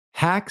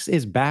Hacks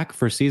is back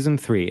for season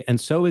 3,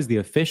 and so is the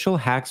official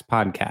Hacks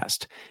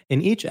podcast.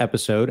 In each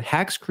episode,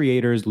 Hacks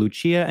creators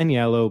Lucia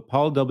Agnello,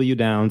 Paul W.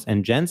 Downs,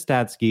 and Jen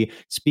Statsky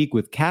speak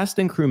with cast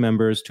and crew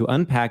members to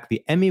unpack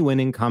the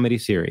Emmy-winning comedy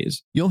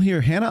series. You'll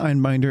hear Hannah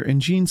Einbinder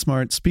and Gene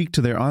Smart speak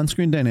to their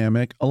on-screen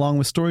dynamic, along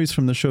with stories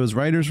from the show's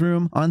writer's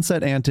room,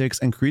 on-set antics,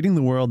 and creating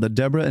the world that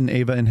Deborah and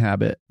Ava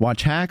inhabit.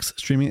 Watch Hacks,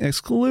 streaming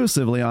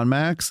exclusively on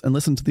Max, and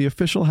listen to the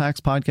official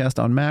Hacks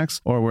podcast on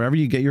Max or wherever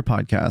you get your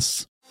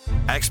podcasts.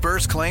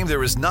 Experts claim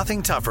there is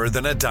nothing tougher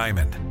than a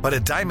diamond. But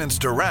at Diamonds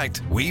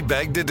Direct, we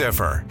beg to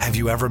differ. Have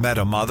you ever met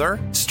a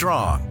mother?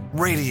 Strong,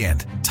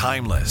 radiant,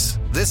 timeless.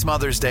 This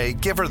Mother's Day,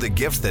 give her the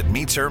gift that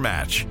meets her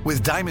match.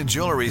 With diamond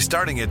jewelry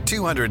starting at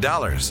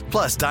 $200.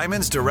 Plus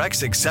Diamonds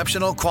Direct's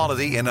exceptional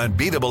quality and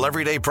unbeatable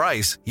everyday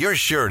price, you're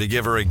sure to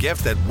give her a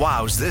gift that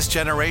wows this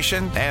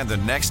generation and the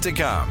next to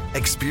come.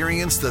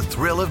 Experience the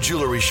thrill of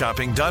jewelry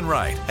shopping done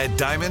right at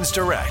Diamonds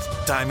Direct.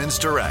 Diamonds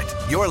Direct.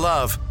 Your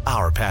love,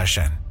 our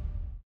passion.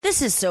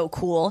 This is so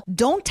cool.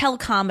 Don't Tell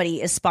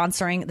Comedy is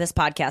sponsoring this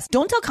podcast.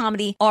 Don't Tell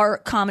Comedy are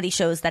comedy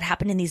shows that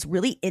happen in these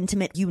really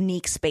intimate,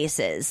 unique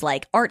spaces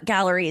like art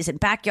galleries and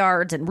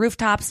backyards and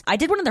rooftops. I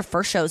did one of their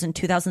first shows in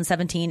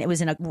 2017. It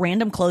was in a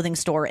random clothing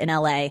store in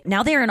LA.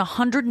 Now they are in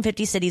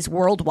 150 cities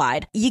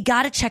worldwide. You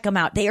got to check them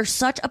out. They are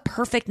such a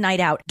perfect night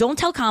out. Don't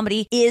Tell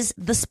Comedy is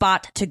the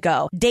spot to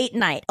go. Date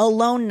night,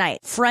 alone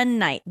night, friend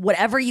night,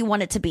 whatever you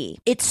want it to be.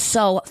 It's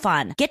so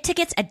fun. Get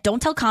tickets at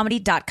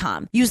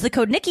don'ttellcomedy.com. Use the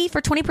code Nikki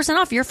for 20%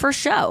 off your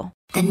first show.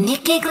 The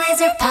Nikki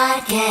Glaser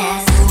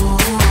Podcast.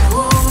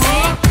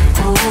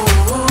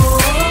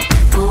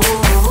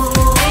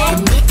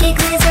 The Nikki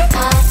Glaser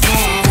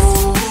Podcast.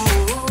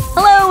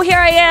 Hello, here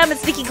I am.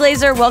 It's Nikki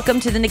Glaser. Welcome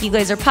to the Nikki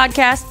Glaser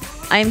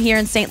Podcast. I am here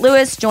in St.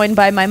 Louis, joined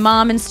by my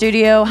mom in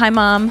studio. Hi,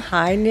 Mom.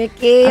 Hi,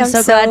 Nikki. I'm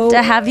so glad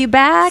to have you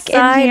back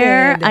excited. in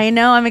here. I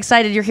know. I'm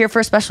excited. You're here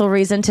for a special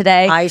reason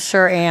today. I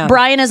sure am.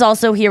 Brian is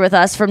also here with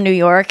us from New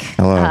York.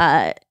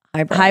 Hello.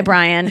 Hi,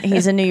 Brian.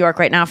 He's in New York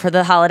right now for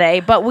the holiday.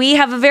 But we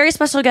have a very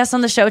special guest on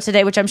the show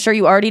today, which I'm sure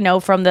you already know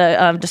from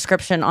the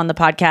description on the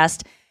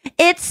podcast.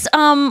 It's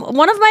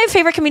one of my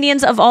favorite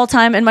comedians of all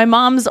time, and my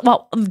mom's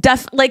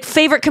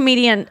favorite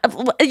comedian.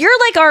 You're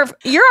our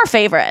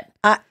favorite.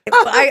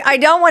 I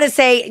don't want to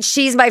say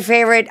she's my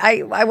favorite.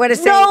 I want to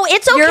say no,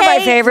 it's okay. You're my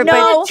favorite,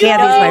 but Kathy's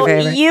my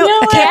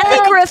favorite.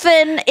 Kathy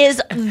Griffin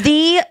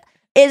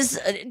is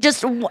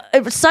just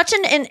such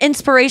an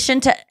inspiration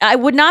to. I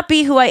would not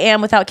be who I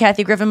am without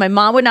Kathy Griffin. My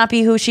mom would not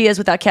be who she is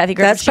without Kathy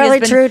Griffin. That's probably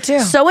true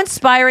too. So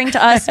inspiring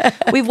to us.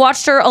 We've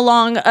watched her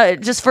along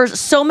just for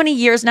so many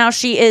years now.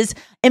 She is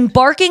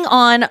embarking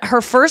on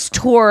her first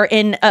tour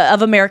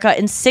of America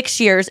in 6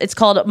 years. It's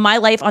called My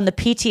Life on the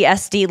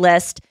PTSD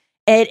List.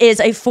 It is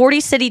a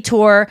 40-city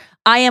tour.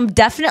 I am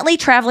definitely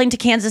traveling to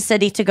Kansas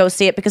City to go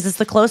see it because it's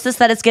the closest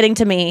that it's getting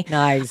to me.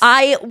 Nice.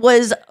 I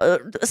was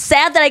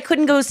sad that I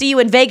couldn't go see you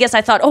in Vegas.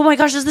 I thought, oh my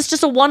gosh, is this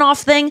just a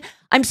one-off thing?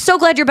 I'm so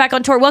glad you're back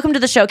on tour. Welcome to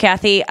the show,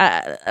 Kathy.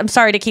 I'm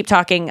sorry to keep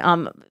talking.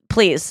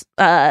 Please.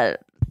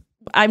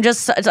 I'm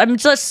just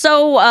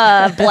so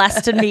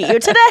blessed to meet you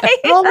today.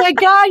 Oh my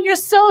God, you're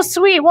so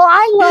sweet. Well,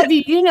 I love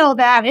you. You know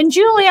that. And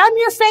Julie, I'm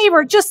your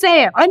favorite. Just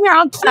say it. I'm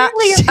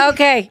clearly your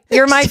okay.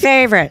 You're my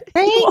favorite.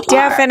 And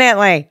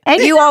Definitely.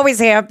 You always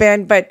have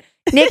been, but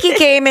Nikki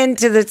came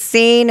into the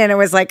scene and it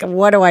was like,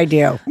 what do I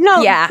do?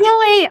 No, Yeah.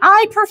 Julie,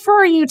 I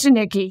prefer you to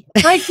Nikki.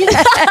 Right?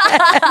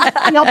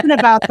 Be open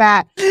about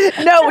that.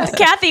 No,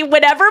 Kathy,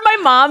 whenever my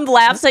mom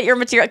laughs at your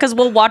material, because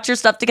we'll watch your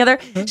stuff together,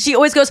 she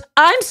always goes,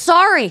 I'm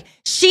sorry.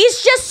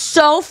 She's just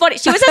so funny.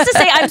 She always has to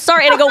say, I'm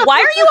sorry. And I go, why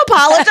are you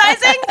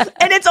apologizing?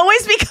 And it's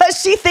always because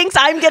she thinks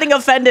I'm getting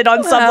offended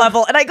on some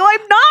level. And I go,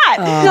 I'm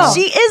not. No.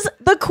 She is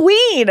the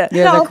queen.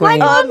 You're the queen.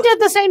 My mom did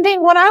the same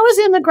thing. When I was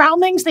in the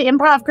Groundlings, the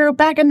improv group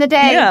back in the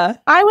day, Yeah.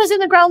 I was in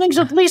the Groundlings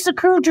with Lisa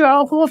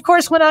Kudrow, who of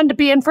course went on to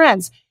be in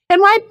Friends.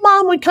 And my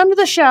mom would come to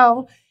the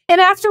show, and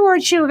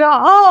afterwards she would go,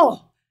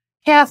 oh,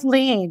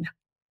 Kathleen,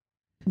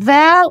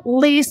 that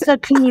Lisa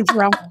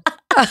Kudrow.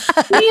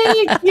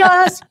 He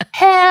just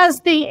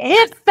has the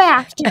it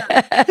factor.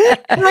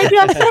 And I'd be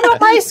like, what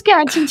about my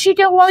sketch? And she'd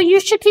go, well, you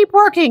should keep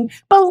working.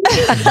 But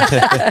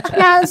Lisa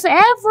has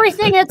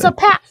everything. It's a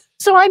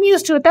So I'm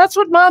used to it. That's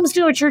what moms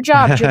do at your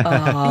job.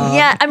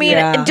 Yeah, I mean,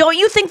 don't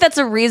you think that's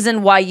a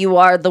reason why you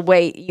are the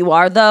way you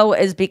are, though,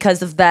 is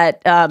because of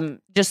that,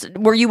 just,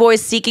 were you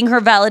always seeking her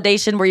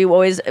validation? Were you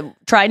always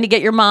trying to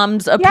get your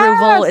mom's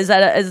approval? Yes. Is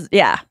that,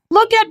 yeah.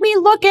 Look at me,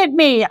 look at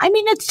me. I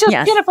mean, it's just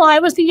pitiful. I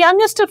was the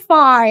youngest of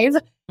 5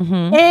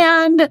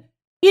 and,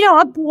 you know,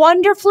 a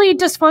wonderfully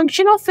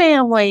dysfunctional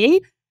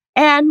family.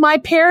 And my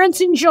parents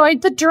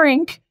enjoyed the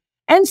drink.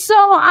 And so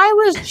I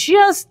was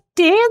just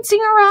dancing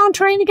around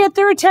trying to get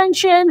their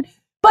attention.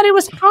 But it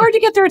was hard to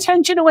get their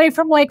attention away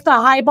from like the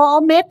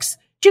highball mix.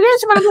 Do you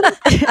guys remember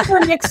what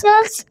the mix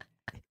is?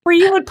 Where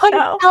you would put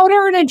a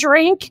powder in a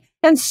drink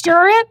and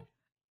stir it?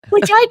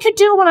 Which I could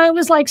do when I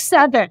was like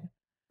 7.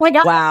 Like,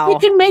 you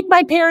can make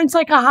my parents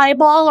like a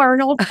highball or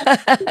an old,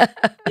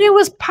 but it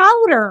was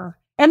powder.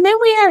 And then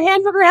we had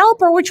Hamburger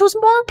Helper, which was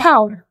more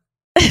powder.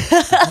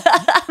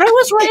 I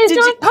was raised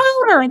on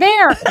powder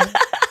there.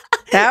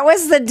 That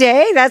was the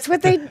day. That's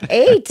what they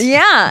ate.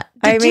 Yeah.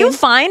 Did you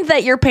find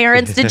that your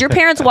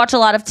parents watch a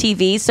lot of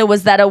TV? So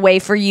was that a way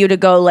for you to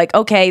go like,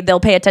 okay, they'll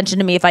pay attention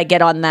to me if I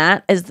get on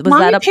that? Was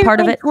that a part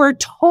of it? We're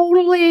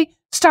totally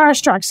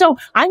starstruck. So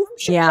I'm from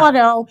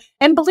Chicago,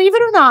 and believe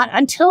it or not,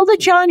 until the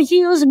John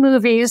Hughes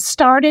movies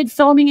started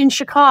filming in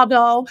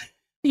Chicago,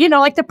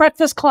 like The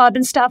Breakfast Club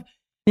and stuff.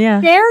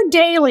 Yeah. Mayor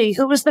Daley,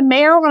 who was the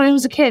mayor when I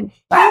was a kid,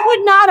 he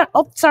would not.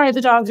 Oh, sorry,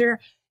 the dog's here.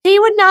 He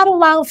would not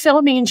allow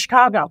filming in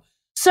Chicago.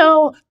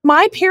 So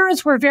my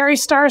parents were very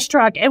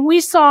starstruck, and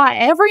we saw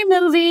every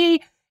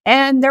movie.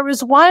 And there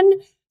was one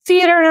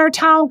theater in our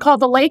town called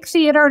the Lake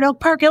Theater in Oak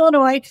Park,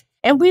 Illinois,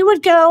 and we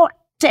would go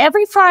to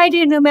every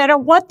Friday, no matter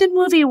what the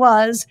movie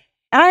was.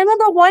 And I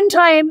remember one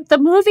time the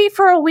movie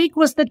for a week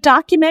was the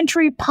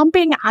documentary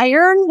Pumping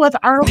Iron with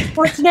Arnold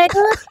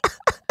Schwarzenegger.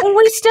 And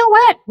we still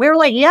went. We were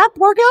like, yep,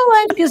 we're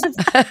going because it's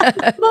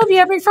a movie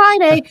every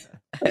Friday.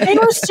 They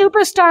were super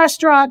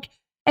starstruck.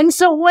 And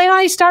so when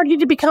I started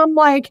to get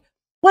like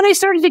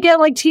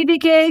TV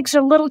gigs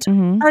or little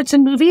parts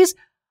in movies,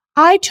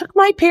 I took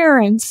my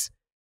parents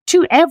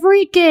to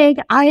every gig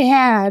I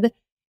had.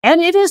 And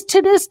it is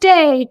to this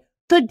day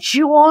the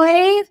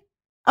joy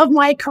of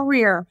my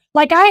career.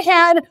 Like I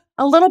had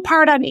a little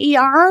part on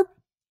ER,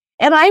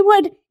 and I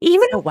would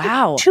even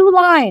two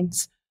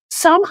lines.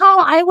 Somehow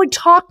I would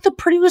talk the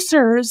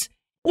producers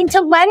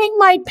into letting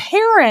my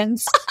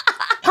parents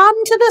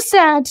come to the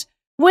set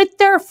with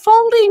their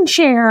folding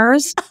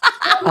chairs.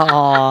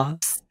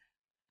 Aww.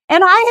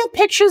 And I have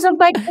pictures of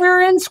my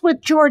parents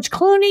with George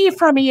Clooney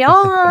from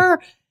ER.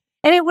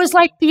 And it was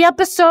like the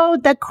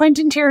episode that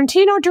Quentin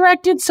Tarantino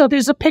directed. So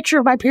there's a picture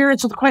of my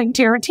parents with Quentin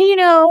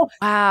Tarantino.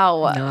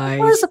 Wow. Nice.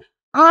 It was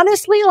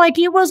honestly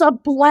it was a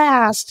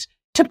blast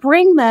to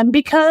bring them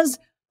because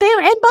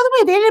and by the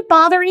way, they didn't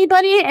bother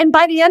anybody. And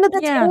by the end of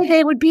the day,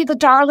 they would be the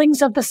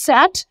darlings of the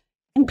set.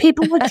 And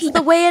people would That's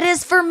the way it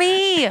is for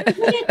me. Isn't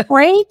it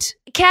great?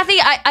 Kathy,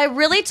 I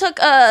really took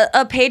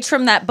a page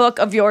from that book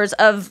of yours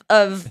of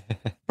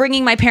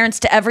bringing my parents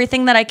to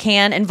everything that I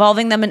can,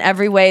 involving them in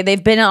every way.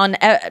 They've been on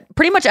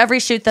pretty much every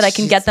shoot that I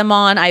can get them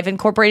on. I've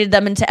incorporated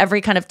them into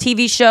every kind of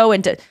TV show.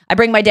 I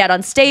bring my dad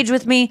on stage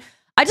with me.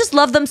 I just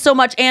love them so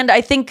much. And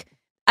I think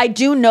I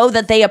do know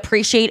that they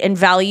appreciate and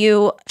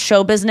value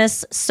show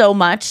business so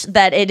much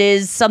that it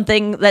is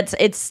something that's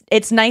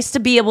it's nice to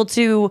be able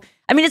to.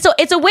 I mean,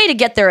 it's a way to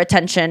get their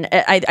attention.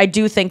 I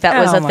do think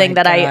that was a thing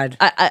that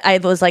I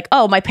was like,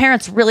 oh, my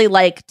parents really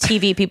like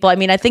TV people. I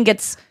mean, I think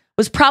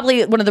was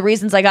probably one of the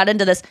reasons I got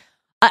into this.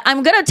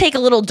 I'm going to take a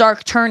little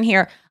dark turn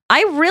here.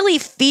 I really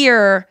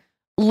fear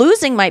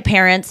losing my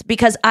parents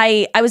because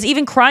I was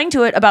even crying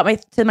to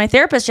my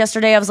therapist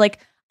yesterday. I was like,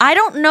 I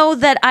don't know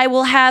that I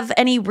will have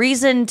any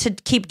reason to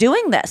keep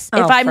doing this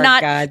if I'm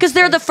not, because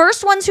they're the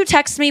first ones who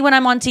text me when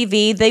I'm on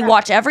TV. They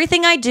watch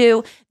everything I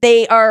do.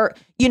 They are,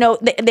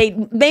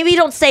 they maybe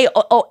don't say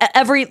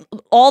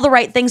all the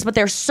right things, but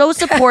they're so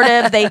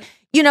supportive. They,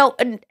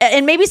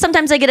 and maybe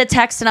sometimes I get a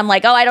text and I'm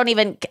like, oh, I don't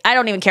even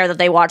care that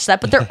they watch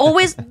that, but they're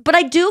always, but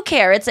I do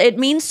care. It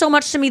means so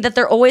much to me that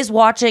they're always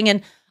watching.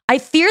 And I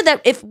fear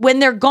that when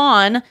they're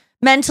gone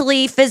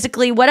mentally,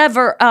 physically,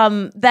 whatever,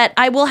 that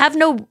I will have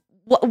no.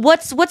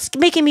 What's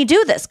making me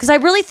do this? Because I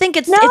really think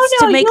it's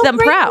to make them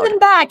proud.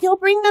 You'll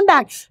bring them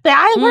back.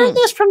 I learned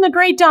this from the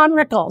great Don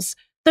Rickles,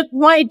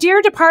 my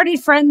dear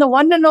departed friend, the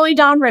one and only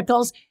Don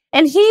Rickles.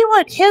 And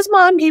his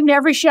mom came to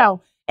every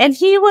show, and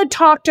he would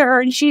talk to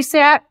her, and she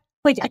sat.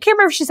 I can't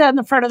remember if she sat in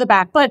the front or the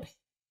back, but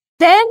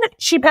then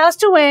she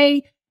passed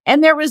away,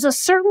 and there was a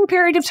certain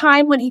period of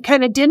time when he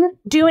kind of didn't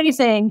do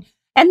anything,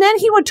 and then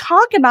he would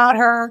talk about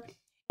her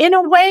in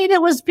a way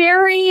that was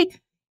very,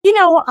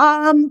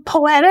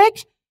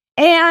 poetic.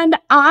 And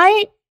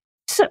I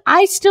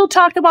still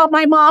talk about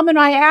my mom and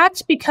my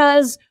act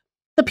because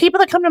the people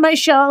that come to my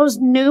shows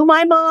knew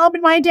my mom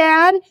and my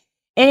dad.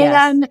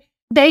 And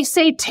they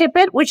say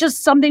tippet, which is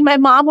something my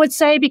mom would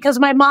say because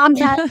my mom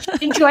had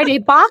enjoyed a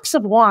box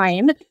of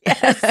wine.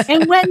 Yes.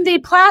 And when the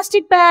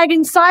plastic bag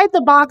inside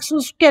the box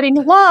was getting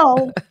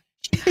low,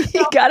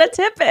 you gotta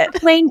tip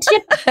it.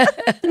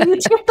 You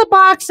tip the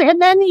box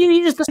and then you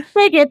use the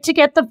spigot to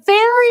get the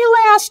very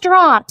last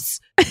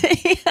drops.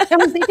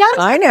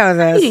 I know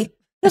this.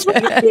 Because we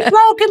used to be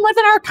broke and live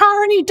in our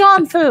car and eat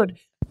dog food.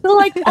 So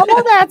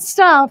all that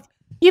stuff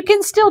you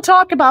can still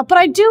talk about. But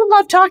I do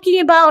love talking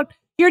about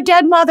your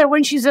dead mother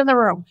when she's in the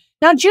room.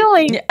 Now,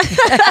 Julie, and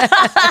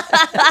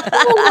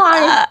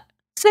I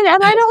don't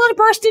want to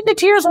burst into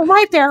tears with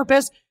my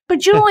therapist, but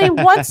Julie,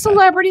 what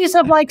celebrities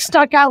have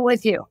stuck out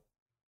with you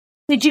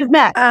that you've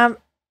met?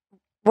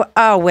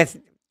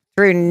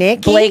 Through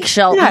Nikki? Blake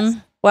Shelton. Yes.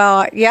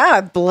 Well,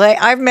 yeah,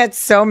 Blake. I've met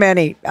so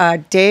many.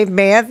 Dave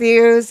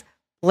Matthews,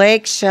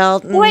 Blake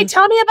Shelton. Wait,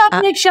 tell me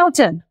about Blake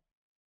Shelton.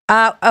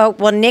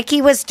 Well,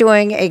 Nikki was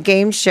doing a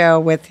game show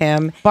with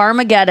him.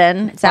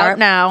 Barmageddon. It's out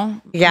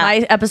now. Yeah. My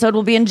episode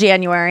will be in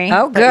January.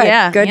 Oh,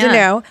 good. Good to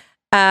know.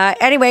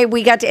 Anyway,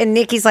 we got to, and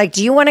Nikki's like,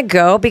 do you want to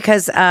go?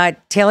 Because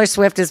Taylor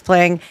Swift is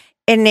playing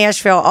in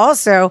Nashville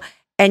also.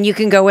 and you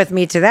can go with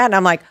me to that. And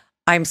I'm like,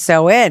 I'm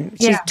so in.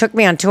 She took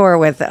me on tour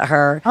with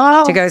her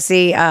to go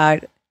see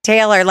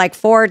Taylor, like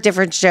 4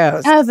 different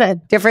shows,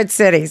 different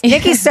cities.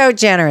 Nikki's so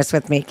generous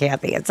with me,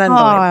 Kathy. It's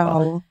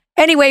unbelievable.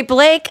 Anyway,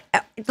 Blake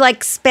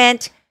like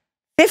spent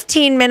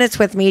 15 minutes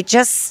with me,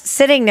 just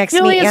sitting next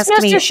to me. It's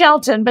Mr.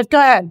 Shelton, but go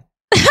ahead.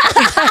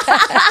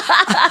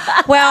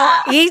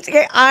 Well, he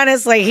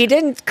honestly, he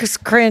didn't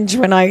cringe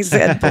when I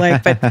said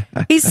Blake, but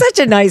he's such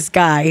a nice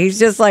guy. He's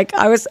just like,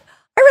 I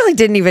really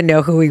didn't even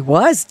know who he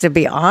was, to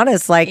be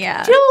honest. Like,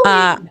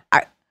 I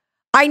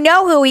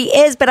know who he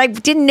is, but I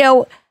didn't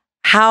know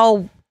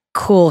how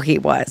cool he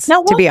was,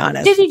 to be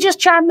honest. Did he just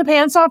charm the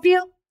pants off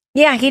you?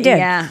 Yeah, he did.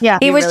 Yeah.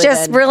 He was really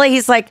just did. Really,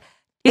 he's like,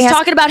 he's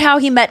talking about how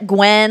he met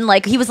Gwen.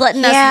 Like, he was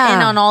letting us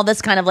in on all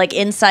this kind of like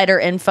insider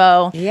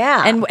info.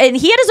 Yeah. And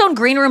he had his own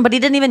green room, but he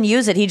didn't even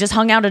use it. He just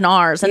hung out in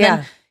ours. And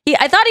then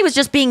I thought he was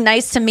just being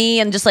nice to me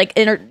and just like,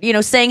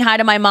 saying hi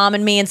to my mom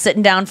and me and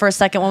sitting down for a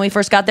second when we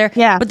first got there.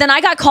 Yeah. But then I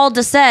got called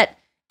to set.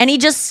 And he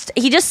just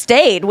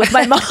stayed with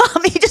my mom.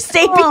 He just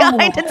stayed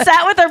behind and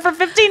sat with her for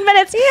 15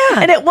 minutes.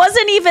 Yeah. And it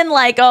wasn't even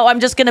like, oh,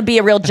 I'm just going to be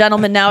a real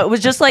gentleman now. It was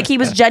just like he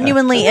was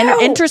genuinely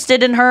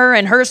interested in her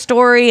and her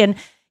story. And,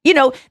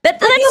 that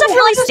stuff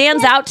really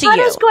stands out to you. How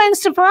does Gwen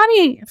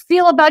Stefani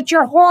feel about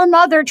your whore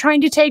mother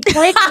trying to take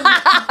Blake?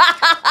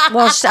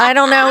 Well, I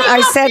don't know.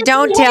 I said,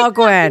 don't tell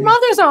Gwen. Your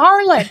mother's a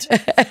harlot.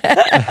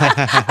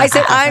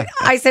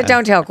 I said,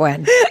 don't tell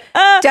Gwen.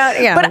 But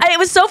it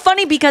was so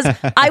funny because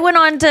I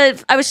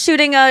was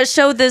shooting a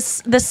show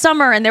this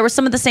summer, and there was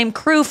some of the same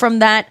crew from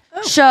that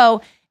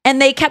show. And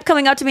they kept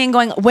coming up to me and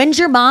going, when's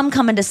your mom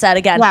coming to set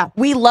again? Wow.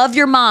 We love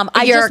your mom.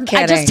 I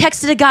just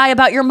texted a guy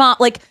about your mom.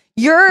 Like,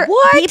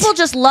 people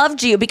just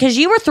loved you because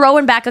you were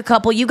throwing back a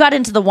couple. You got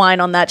into the wine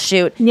on that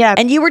shoot. Yeah.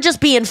 And you were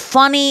just being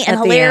funny and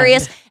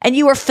hilarious. And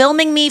you were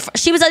filming me.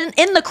 She was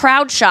in the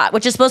crowd shot,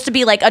 which is supposed to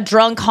be like a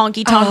drunk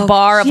honky tonk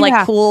bar of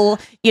like cool,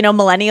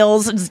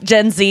 millennials,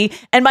 Gen Z.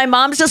 And my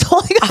mom's just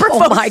holding up her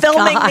phone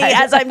filming me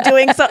as I'm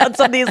doing some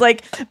of these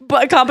like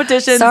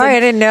competitions. Sorry, I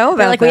didn't know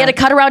about that. We had to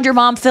cut around your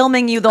mom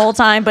filming you the whole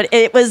time. But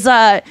it was,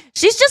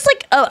 she's just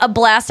like a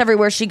blast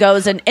everywhere she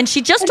goes. And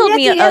she just told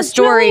me a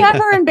story. Has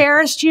Julie ever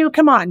embarrassed you?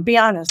 Come on, be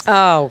honest.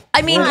 Oh.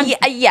 I mean,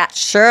 yeah.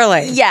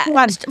 Surely.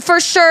 Yeah, for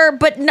sure.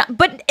 But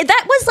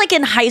that was like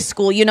in high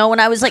school, when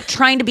I was like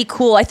trying to be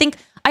cool. I think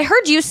I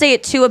heard you say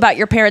it too about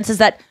your parents, is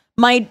that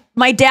my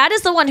dad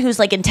is the one who's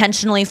like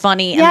intentionally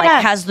funny and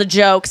like has the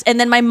jokes, and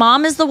then my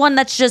mom is the one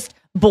that's just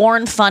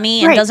born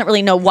funny and doesn't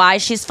really know why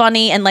she's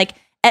funny, and like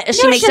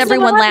she makes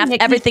everyone laugh.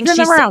 Everything she's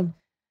around.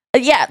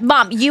 Yeah,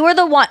 Mom, you are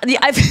the one.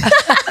 I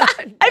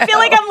feel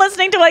like I'm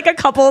listening to like a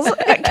couples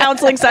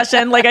counseling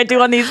session, like I do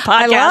on these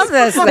podcasts. I love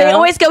this. They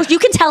always go, "You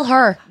can tell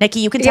her,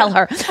 Nikki. You can tell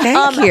her."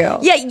 Thank you.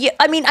 Yeah,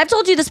 I mean, I've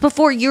told you this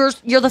before. You're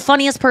the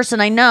funniest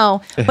person I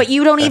know, but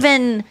you don't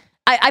even.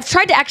 I've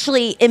tried to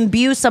actually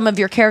imbue some of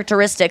your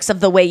characteristics of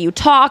the way you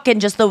talk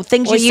and just the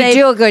things you say. You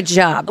do a good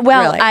job.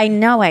 Well, really. I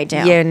know I do.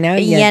 You know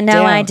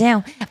I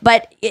do.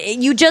 But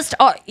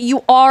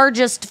you are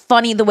just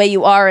funny the way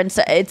you are, and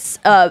so it's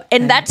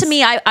and that to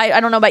me, I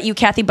don't know about you,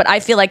 Kathy, but I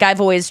feel like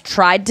I've always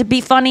tried to be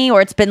funny, or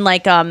it's been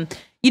like I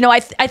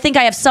think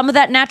I have some of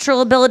that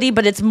natural ability,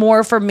 but it's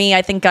more for me.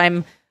 I think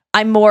I'm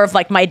more of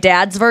like my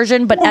dad's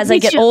version, but as I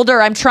get older,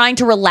 I'm trying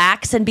to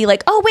relax and be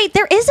like, oh wait,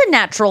 there is a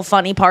natural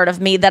funny part of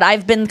me that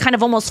I've been kind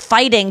of almost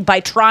fighting by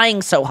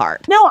trying so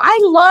hard. No, I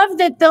love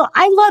that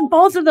I love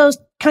both of those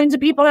kinds of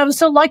people. I was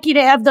so lucky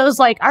to have those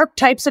like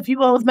archetypes, if you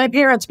will, with my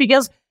parents,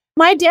 because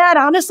my dad,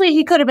 honestly,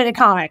 he could have been a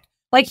comic.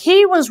 Like,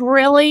 he was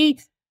really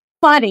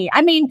funny.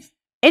 I mean,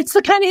 it's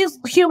the kind of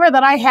humor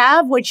that I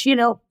have, which,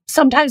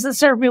 sometimes it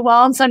served me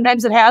well and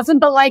sometimes it hasn't.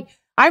 But like,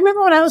 I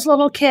remember when I was a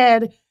little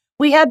kid,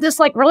 we had this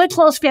like really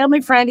close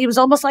family friend. He was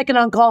almost like an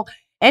uncle,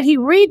 and he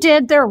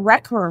redid their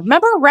rec room.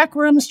 Remember rec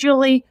rooms,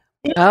 Julie?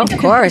 Oh, of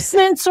course.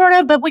 Sort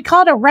of, but we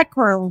called it a rec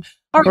room.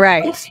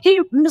 Right.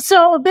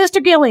 So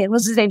Mr. Gillian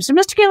was his name. So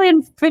Mr.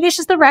 Gillian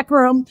finishes the rec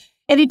room,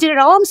 and he did it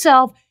all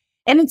himself.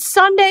 And it's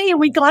Sunday, and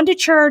we'd gone to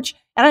church,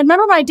 and I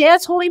remember my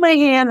dad's holding my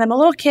hand, and I'm a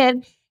little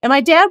kid, and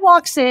my dad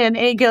walks in,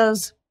 and he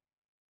goes,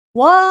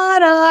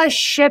 "What a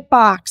shit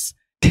box."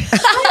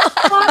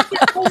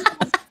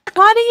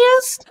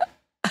 Funniest.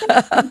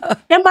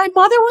 And my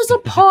mother was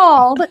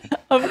appalled.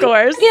 Of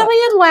course.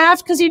 Gillian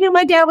laughed because he knew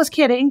my dad was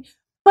kidding.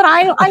 But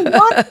I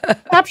want to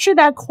capture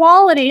that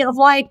quality of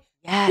like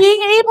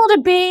being able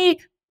to be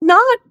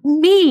not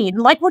mean.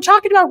 Like, we're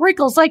talking about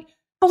Rickles. Like,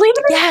 believe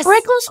it or not,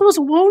 Rickles was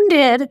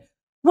wounded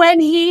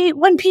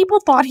when people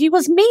thought he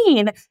was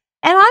mean. And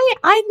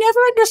I never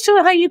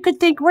understood how you could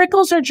think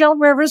Rickles or Joan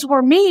Rivers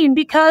were mean,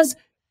 because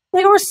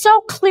they were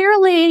so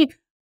clearly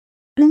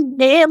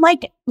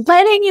like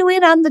letting you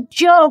in on the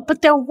joke,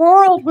 but their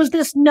world was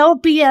this no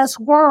BS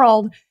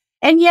world.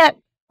 And yet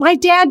my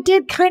dad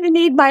did kind of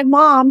need my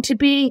mom to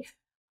be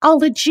a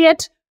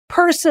legit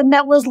person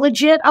that was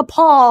legit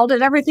appalled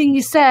at everything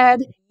he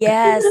said.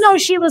 Yes. Even though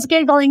she was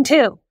giggling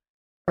too.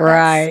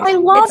 Right. I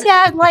love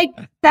that like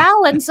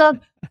balance of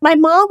my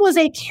mom was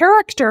a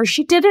character.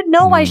 She didn't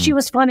know why she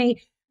was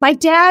funny, my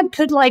dad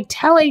could like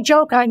tell a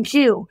joke on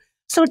cue.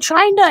 So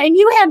and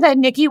you have that,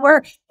 Nikki,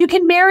 where you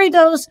can marry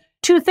those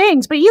two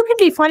things, but you can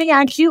be funny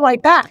on cue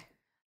like that.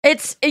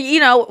 It's,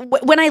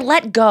 when I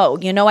let go,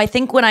 I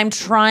think when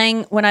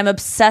I'm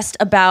obsessed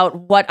about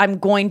what I'm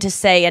going to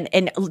say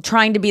and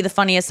trying to be the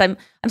funniest, I'm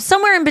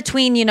somewhere in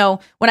between,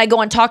 when I go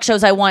on talk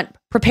shows, I want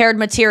prepared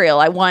material.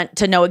 I want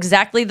to know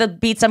exactly the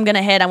beats I'm going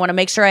to hit. I want to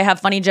make sure I have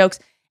funny jokes.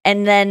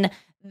 And then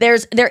there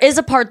is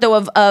a part though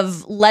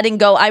of letting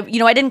go. I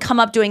didn't come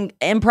up doing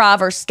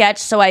improv or sketch.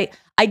 So I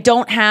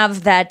don't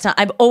have that.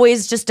 I've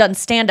always just done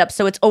stand-up.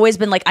 So it's always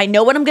been like, I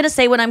know what I'm going to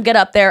say when I get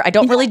up there. I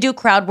don't really do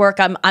crowd work.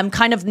 I'm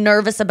kind of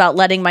nervous about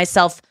letting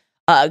myself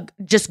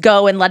just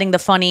go and letting the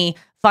funny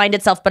find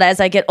itself. But as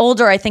I get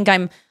older, I think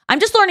I'm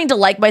just learning to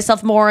like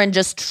myself more and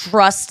just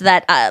trust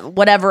that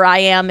whatever I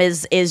am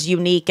is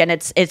unique and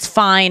it's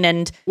fine.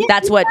 And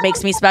that's what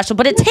makes me special.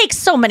 But it takes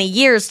so many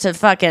years to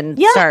fucking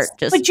start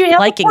just but you have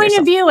liking a point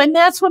yourself. of view, and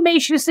that's what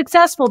makes you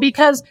successful,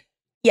 because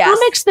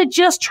comics that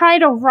just try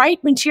to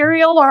write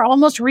material or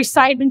almost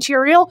recite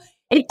material,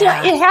 it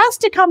has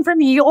to come from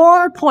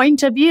your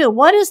point of view.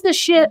 What is the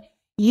shit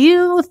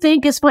you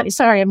think is funny?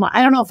 Sorry,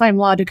 I don't know if I'm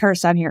allowed to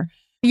curse on here.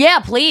 Yeah,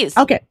 please.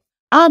 Okay.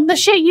 The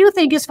shit you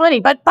think is funny.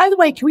 But by the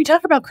way, can we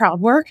talk about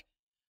crowd work?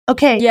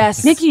 Okay.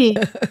 Yes. Nikki,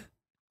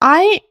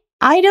 I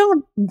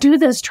don't do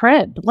this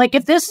trend. Like,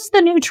 if this is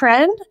the new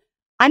trend,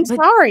 I'm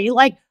sorry.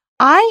 Like,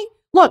 I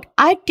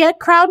get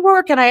crowd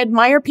work and I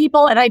admire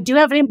people and I do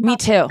have an Me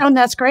too. and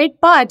that's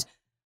great. But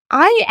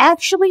I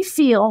actually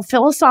feel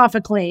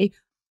philosophically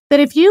that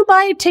if you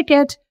buy a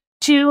ticket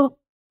to,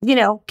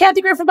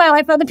 Kathy Griffin My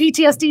Life on the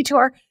PTSD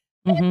tour,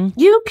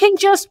 you can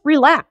just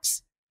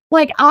relax.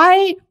 Like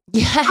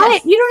you know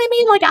what I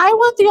mean? Like, I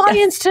want the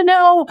audience to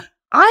know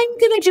I'm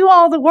going to do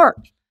all the work.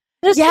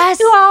 There's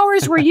 2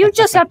 hours where you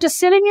just have to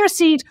sit in your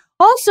seat.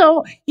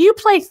 Also, you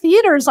play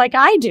theaters like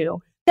I do.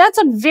 That's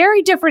a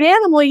very different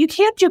animal. You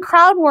can't do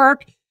crowd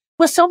work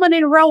with someone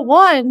in row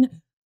 1,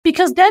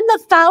 because then the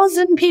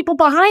 1,000 people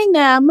behind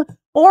them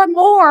or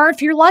more,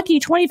 if you're lucky,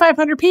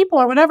 2,500 people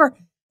or whatever,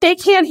 they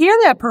can't hear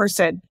that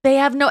person. They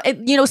have no,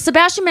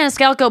 Sebastian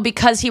Maniscalco,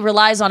 because he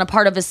relies on a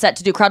part of his set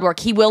to do crowd work,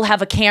 he will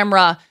have a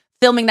camera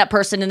filming that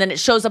person and then it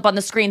shows up on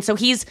the screen. So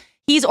he's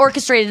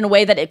orchestrated in a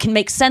way that it can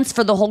make sense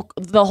for the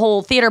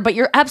whole theater. But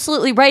you're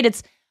absolutely right.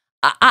 It's,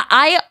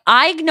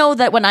 I know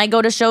that when I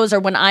go to shows, or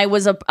when I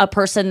was a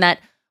person that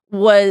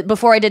was,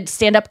 before I did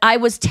stand up, I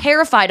was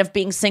terrified of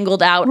being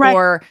singled out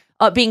or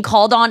being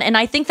called on. And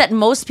I think that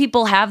most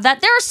people have that.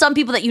 There are some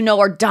people that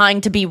are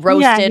dying to be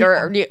roasted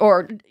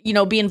or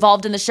be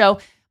involved in the show.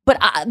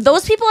 But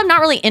those people I'm not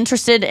really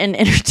interested in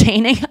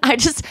entertaining.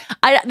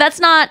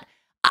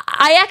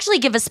 I actually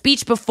give a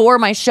speech before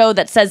my show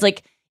that says,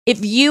 like,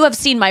 if you have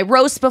seen my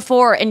roast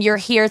before and you're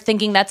here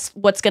thinking that's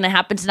what's going to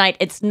happen tonight,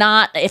 it's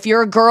not. If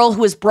you're a girl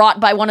who is brought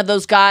by one of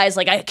those guys,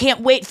 like, I can't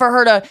wait for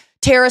her to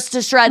tear us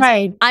to shreds.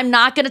 Right. I'm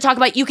not going to talk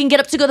about, you can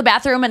get up to go to the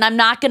bathroom, and I'm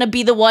not going to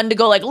be the one to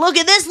go like, look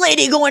at this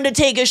lady going to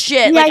take a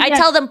shit. I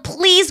tell them,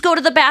 please go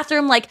to the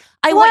bathroom. Like,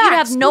 I want you to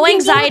have no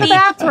anxiety.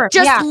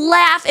 Just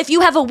laugh. If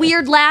you have a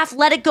weird laugh,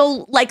 let it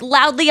go like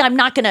loudly. I'm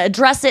not going to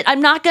address it.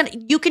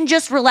 You can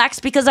just relax,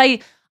 because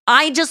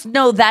I just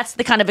know that's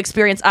the kind of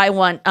experience I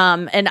want.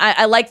 And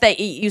I like that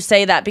you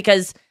say that,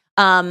 because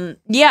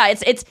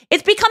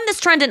it's become this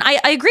trend, and I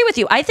agree with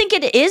you. I think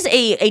it is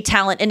a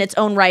talent in its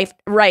own right.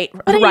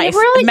 But it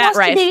really has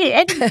to be.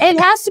 It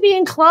has to be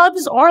in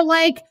clubs, or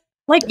like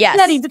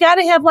that. You've got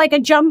to have like a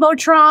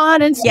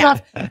jumbotron and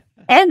stuff. Yeah.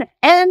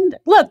 And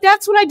look,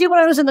 that's what I did when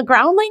I was in the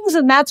Groundlings,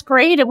 and that's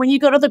great. And when you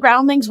go to the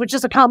Groundlings, which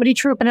is a comedy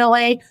troupe in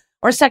LA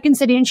or Second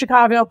City in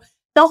Chicago,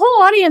 the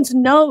whole audience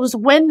knows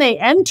when they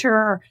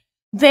enter,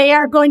 they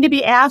are going to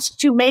be asked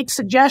to make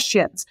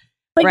suggestions.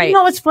 But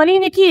what's funny,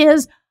 Nikki,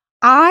 is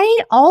I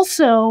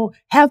also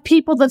have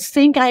people that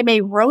think I'm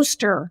a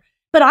roaster,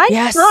 but I'm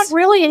not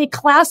really a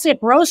classic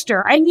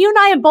roaster. And you and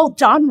I have both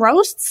done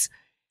roasts.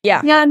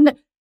 Yeah. And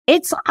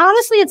it's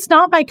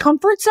not my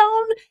comfort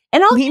zone.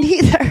 And I'll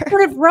get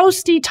sort of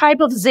roasty type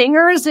of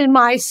zingers in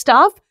my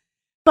stuff,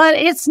 but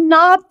it's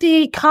not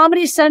the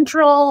Comedy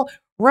Central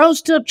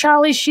roast of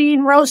Charlie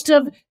Sheen, roast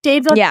of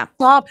David. Yeah.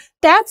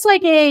 That's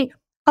like a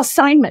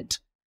assignment.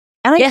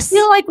 And I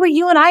feel like what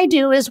you and I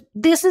do is,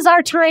 this is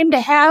our time to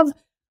have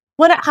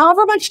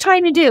however much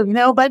time you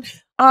do, but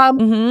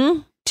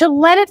to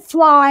let it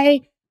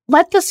fly,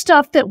 let the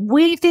stuff that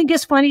we think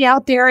is funny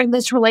out there and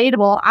that's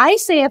relatable. I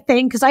say a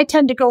thing because I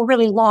tend to go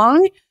really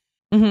long.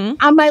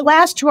 On my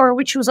last tour,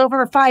 which was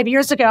over 5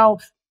 years ago,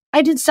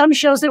 I did some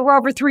shows that were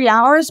over 3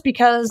 hours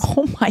because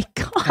oh my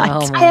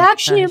God. I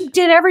actually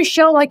did every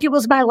show like it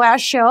was my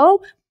last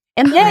show.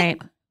 And then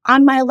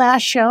on my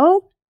last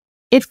show,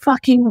 it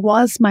fucking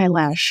was my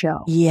last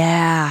show.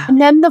 Yeah. And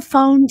then the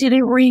phone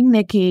didn't ring,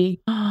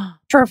 Nikki,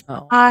 for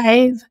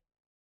 5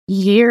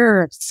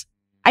 years.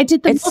 I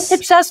did the most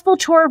successful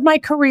tour of my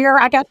career.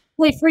 I got to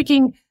play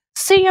freaking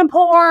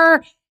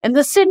Singapore and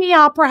the Sydney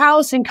Opera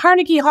House and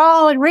Carnegie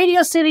Hall and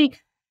Radio City.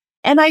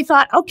 And I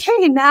thought,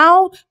 okay,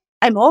 now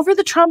I'm over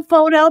the Trump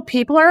photo.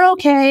 People are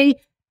okay.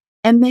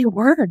 And they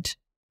weren't.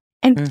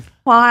 And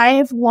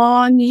 5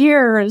 long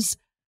years,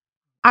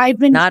 I've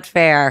been not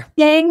fair.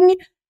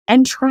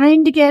 And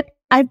trying to get,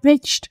 I've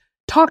pitched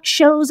talk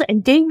shows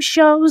and game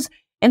shows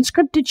and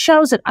scripted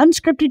shows and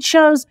unscripted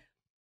shows.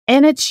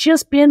 And it's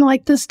just been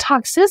like this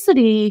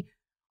toxicity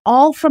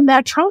all from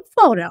that Trump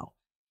photo.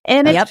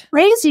 And it's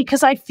crazy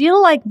because I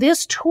feel like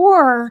this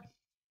tour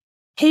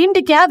came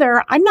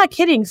together. I'm not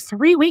kidding.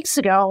 3 weeks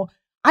ago,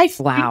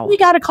 we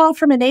got a call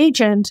from an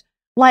agent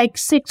like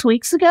 6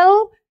 weeks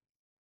ago.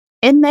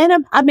 And then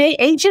an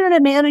agent and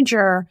a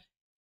manager.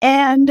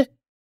 And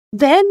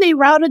then they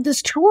routed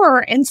this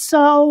tour. And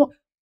so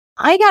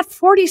I got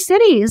 40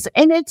 cities.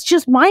 And it's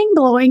just mind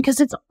blowing because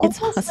it's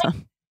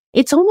awesome.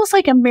 It's almost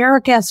like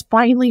America has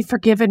finally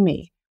forgiven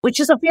me, which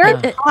is a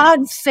very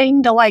odd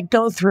thing to like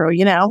go through,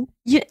 you know?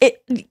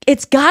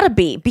 It's gotta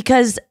be,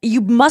 because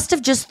you must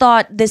have just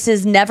thought this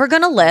is never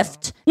gonna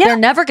lift. Yeah. They're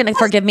never gonna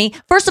forgive me.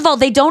 First of all,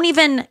 they don't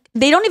even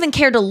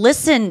care to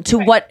listen to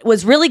what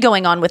was really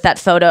going on with that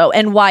photo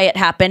and why it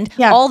happened.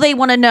 Yeah. All they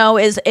want to know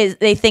is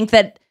they think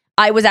that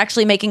I was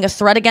actually making a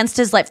threat against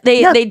his life.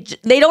 They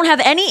don't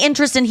have any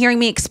interest in hearing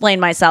me explain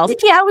myself.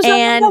 Yeah, I was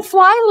on the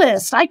fly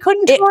list. I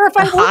couldn't tour if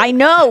I wanted. I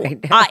know.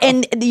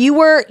 And you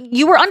were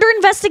under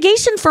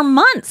investigation for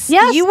months.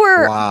 Yes. You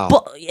were.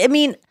 Wow. I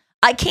mean,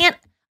 I can't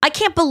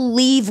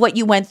believe what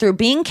you went through.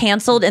 Being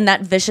canceled in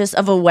that vicious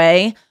of a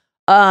way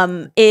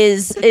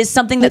is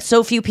something that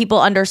so few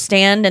people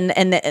understand.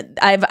 And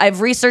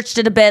I've researched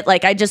it a bit.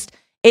 Like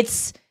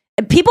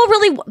people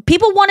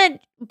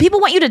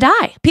want you to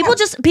die.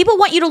 People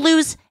want you to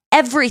lose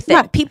everything.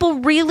 Yeah.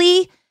 People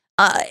really,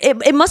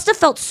 it must have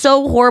felt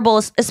so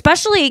horrible,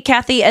 especially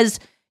Kathy, as,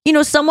 you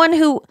know, someone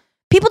who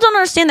people don't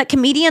understand that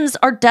comedians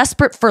are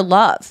desperate for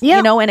love,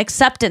 you know, and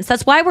acceptance.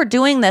 That's why we're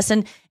doing this.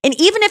 And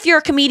even if you're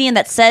a comedian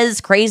that says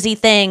crazy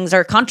things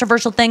or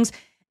controversial things,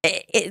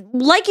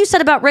 like you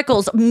said about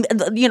Rickles,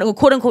 you know,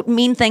 quote unquote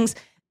mean things,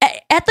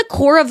 at the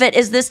core of it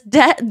is this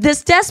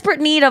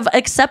desperate need of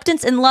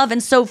acceptance and love.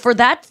 And so for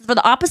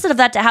the opposite of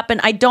that to happen,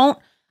 I don't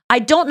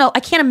know. I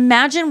can't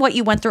imagine what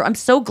you went through. I'm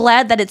so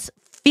glad that it's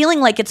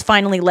feeling like it's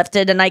finally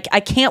lifted. And I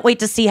can't wait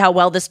to see how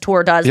well this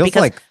tour does. Feels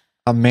because like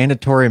a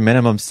mandatory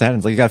minimum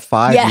sentence. Like you got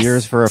 5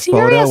 years for a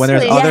photo when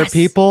there's other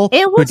people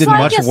who did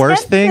much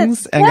worse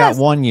things and got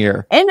 1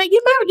 year. And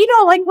you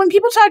know, like when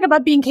people talk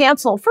about being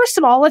canceled, first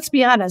of all, let's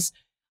be honest.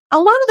 A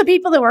lot of the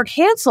people that were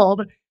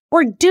canceled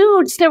were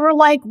dudes that were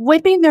like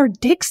whipping their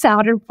dicks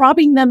out and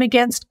rubbing them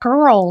against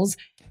girls.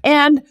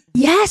 And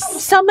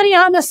somebody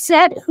on the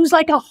set who's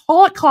like a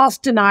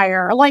Holocaust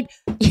denier. Like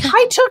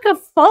I took a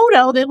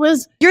photo that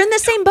was... You're in the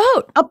same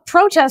boat. A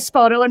protest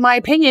photo, in my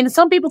opinion.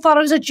 Some people thought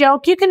it was a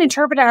joke. You can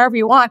interpret it however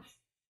you want.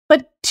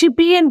 But to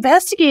be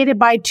investigated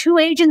by 2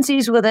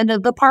 agencies within the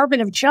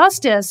Department of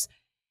Justice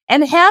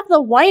and have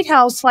the White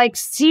House like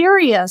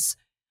serious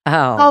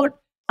about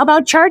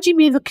charging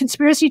me with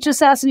conspiracy to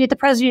assassinate the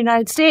President of the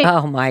United States.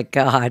 Oh my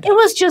God. It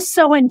was just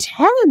so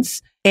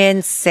intense.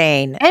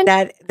 Insane. And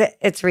that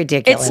it's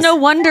ridiculous. It's no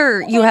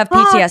wonder you have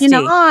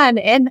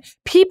PTSD. And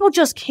people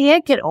just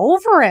can't get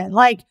over it.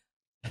 Like,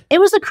 it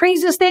was the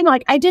craziest thing.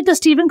 Like, I did the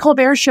Stephen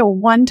Colbert show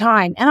one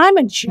time, and I'm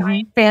a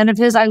giant fan of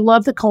his. I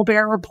love the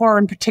Colbert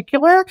Report in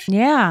particular.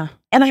 Yeah.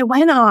 And I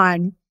went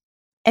on,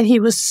 and he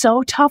was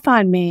so tough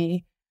on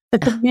me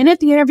that the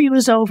minute the interview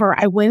was over,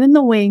 I went in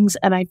the wings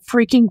and I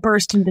freaking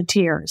burst into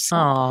tears.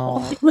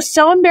 Oh. It was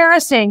so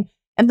embarrassing.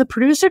 And the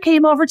producer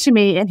came over to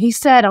me and he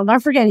said, I'll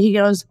never forget, he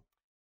goes,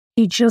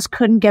 he just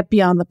couldn't get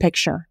beyond the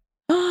picture.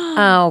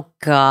 Oh,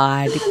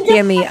 God.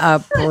 Give me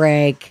a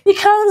break.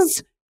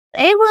 Because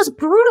it was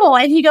brutal.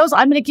 And he goes,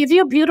 I'm going to give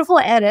you a beautiful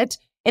edit.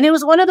 And it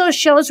was one of those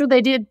shows where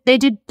they did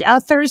a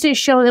Thursday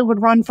show that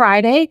would run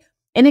Friday.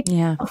 And it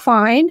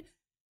fine.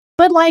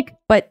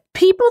 But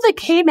people that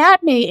came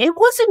at me, it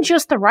wasn't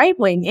just the right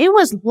wing. It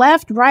was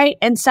left, right,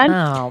 and center.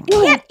 Oh, you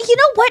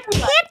know what?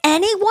 Can't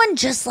anyone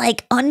just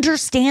like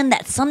understand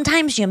that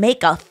sometimes you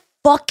make a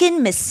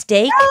fucking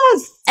mistake?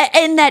 Yes.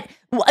 And that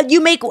we've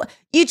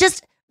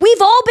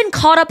all been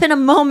caught up in a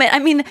moment. I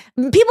mean,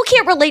 people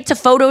can't relate to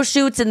photo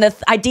shoots and the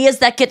ideas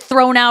that get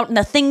thrown out and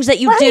the things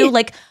that you do.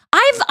 Like,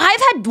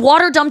 I've had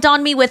water dumped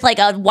on me with like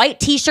a white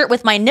t-shirt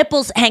with my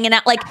nipples hanging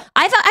out. Like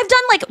I've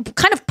done like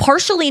kind of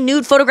partially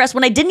nude photographs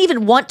when I didn't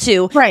even want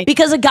to,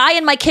 because a guy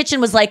in my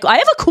kitchen was like, I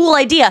have a cool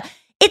idea.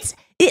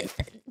 Can't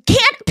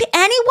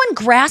anyone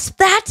grasp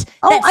that?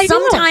 That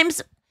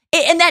sometimes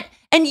it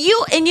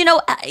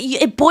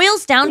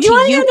boils down to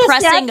you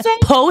pressing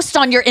post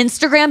on your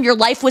Instagram. Your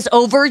life was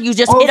over. You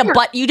just hit a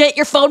button. You hit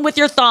your phone with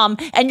your thumb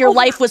and your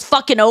life was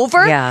fucking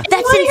over. Yeah.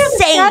 That's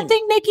insane. That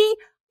thing, Nikki,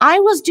 I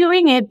was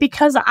doing it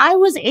because I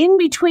was in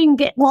between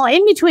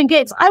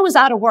gigs. I was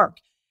out of work.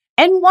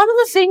 And one of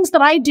the things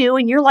that I do,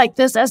 and you're like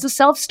this as a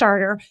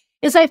self-starter,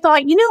 is I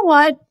thought, you know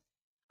what?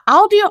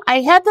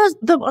 I had of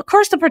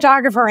course, the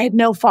photographer had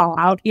no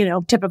fallout,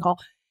 typical.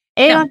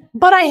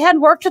 But I had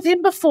worked with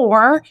him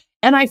before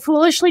and I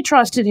foolishly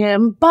trusted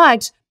him.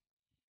 But,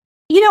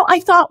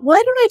 I thought,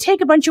 why don't I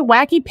take a bunch of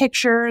wacky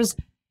pictures?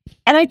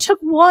 And I took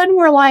one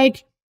where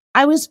like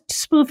I was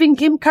spoofing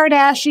Kim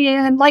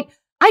Kardashian. Like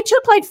I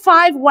took like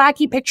 5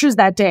 wacky pictures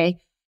that day.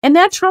 And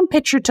that Trump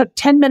picture took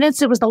 10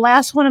 minutes. It was the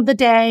last one of the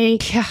day.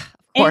 Yeah,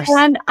 of course.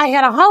 And I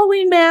had a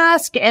Halloween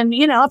mask and,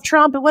 of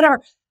Trump and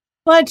whatever.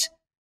 But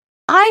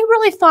I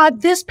really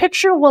thought this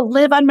picture will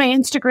live on my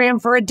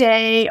Instagram for a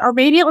day, or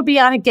maybe it would be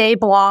on a gay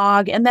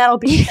blog, and that'll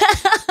be.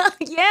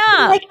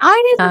 Yeah. Like,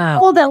 I didn't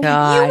know that.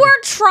 God. You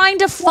weren't trying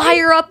to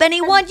fire up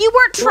anyone. You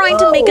weren't trying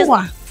to make us.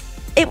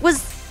 It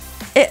was.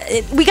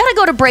 We got to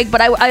go to break,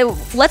 but I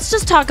let's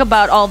just talk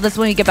about all this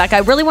when we get back. I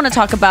really want to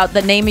talk about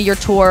the name of your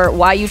tour,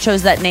 why you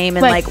chose that name,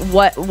 and like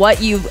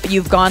what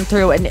you've gone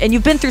through, and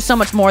you've been through so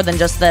much more than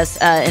just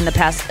this in the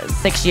past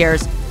 6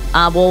 years.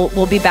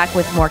 We'll be back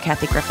with more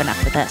Kathy Griffin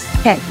after this.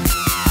 Okay.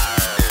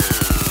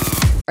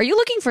 Are you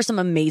looking for some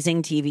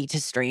amazing TV to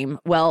stream?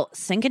 Well,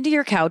 sink into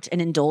your couch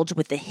and indulge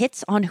with the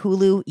hits on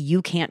Hulu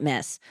you can't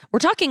miss. We're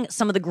talking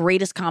some of the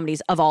greatest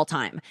comedies of all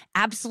time.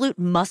 Absolute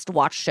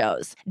must-watch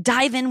shows.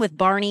 Dive in with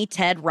Barney,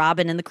 Ted,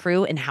 Robin, and the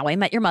crew in How I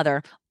Met Your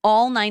Mother.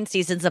 All 9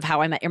 seasons of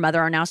How I Met Your Mother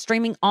are now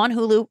streaming on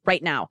Hulu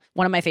right now.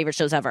 One of my favorite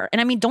shows ever.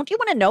 And I mean, don't you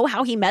want to know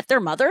how he met their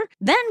mother?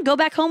 Then go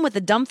back home with the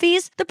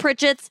Dumfies, the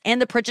Pritchetts,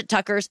 and the Pritchett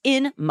Tuckers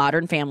in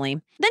Modern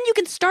Family. Then you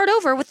can start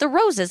over with the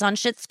Roses on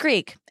Schitt's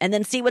Creek. And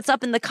then see what's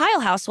up in the Kyle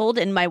household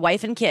in My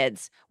Wife and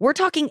Kids. We're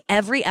talking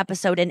every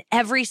episode and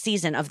every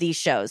season of these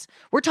shows.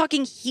 We're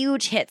talking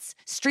huge hits,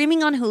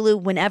 streaming on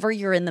Hulu whenever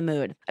you're in the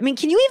mood. I mean,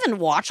 can you even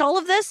watch all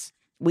of this?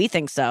 We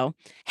think so.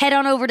 Head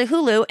on over to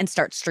Hulu and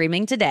start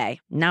streaming today.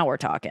 Now we're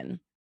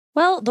talking.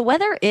 Well, the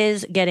weather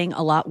is getting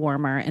a lot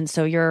warmer, and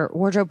so your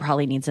wardrobe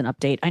probably needs an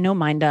update. I know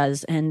mine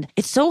does, and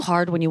it's so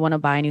hard when you want to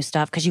buy new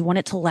stuff because you want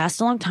it to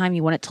last a long time,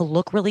 you want it to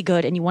look really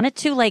good, and you want it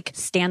to like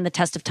stand the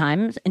test of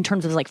time in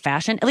terms of like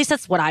fashion. At least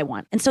that's what I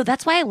want. And so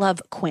that's why I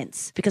love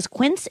Quince, because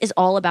Quince is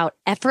all about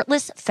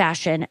effortless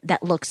fashion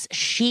that looks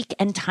chic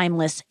and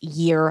timeless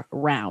year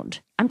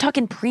round. I'm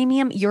talking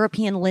premium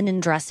European linen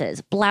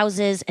dresses,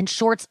 blouses, and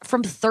shorts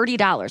from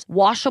 $30.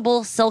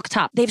 Washable silk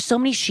top. They have so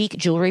many chic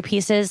jewelry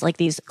pieces like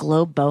these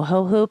globe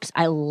boho hoops.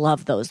 I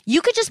love those.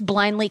 You could just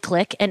blindly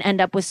click and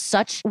end up with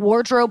such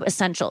wardrobe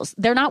essentials.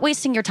 They're not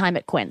wasting your time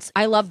at Quince.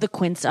 I love the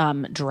Quince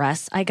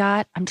dress I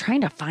got. I'm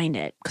trying to find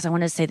it because I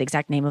want to say the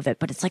exact name of it,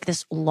 but it's like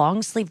this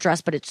long sleeve dress,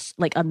 but it's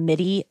like a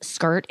midi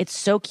skirt. It's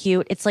so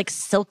cute. It's like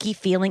silky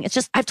feeling. It's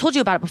just, I've told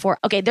you about it before.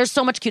 Okay, there's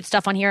so much cute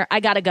stuff on here.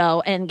 I got to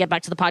go and get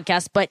back to the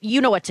podcast, but you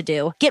know what to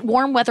do. Get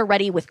warm weather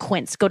ready with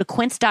Quince. Go to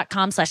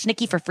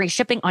quince.com/Nikki for free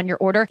shipping on your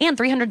order and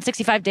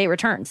 365-day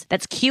returns.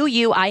 That's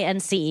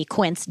QUINC,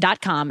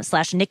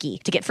 quince.com/Nikki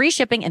to get free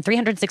shipping and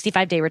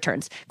 365-day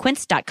returns.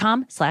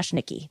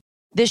 Quince.com/Nikki.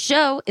 This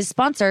show is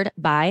sponsored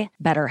by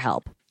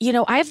BetterHelp. You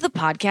know, I have the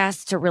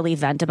podcast to really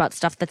vent about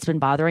stuff that's been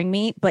bothering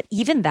me, but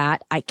even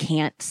that, I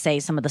can't say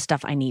some of the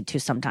stuff I need to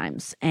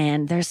sometimes.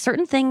 And there's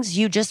certain things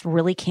you just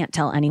really can't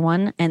tell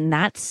anyone, and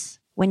that's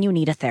when you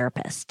need a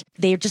therapist.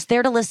 They're just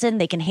there to listen.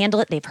 They can handle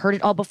it. They've heard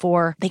it all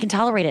before. They can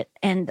tolerate it.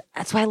 And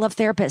that's why I love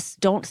therapists.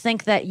 Don't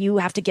think that you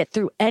have to get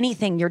through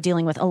anything you're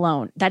dealing with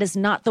alone. That is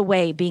not the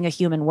way being a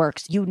human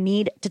works. You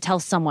need to tell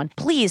someone.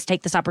 Please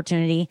take this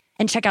opportunity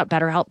and check out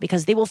BetterHelp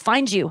because they will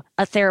find you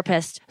a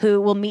therapist who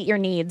will meet your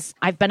needs.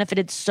 I've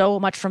benefited so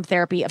much from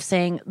therapy of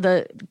saying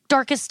the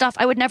darkest stuff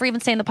I would never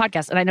even say in the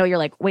podcast. And I know you're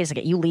like, wait a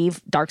second, you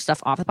leave dark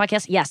stuff off the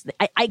podcast? Yes,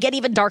 I get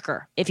even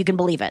darker, if you can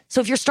believe it.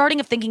 So if you're starting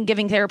of thinking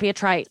giving therapy a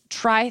try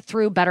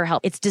through BetterHelp.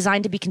 It's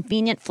designed to be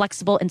convenient,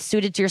 flexible, and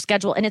suited to your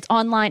schedule. And it's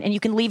online, and you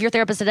can leave your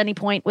therapist at any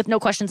point with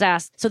no questions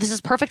asked. So this is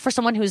perfect for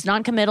someone who's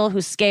non-committal,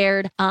 who's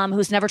scared,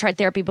 who's never tried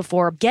therapy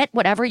before. Get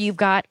whatever you've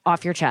got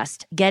off your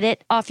chest. Get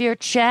it off your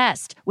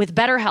chest with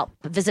BetterHelp.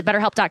 Visit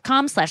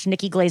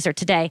BetterHelp.com/Nikki Glazer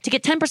today to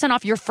get 10%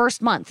 off your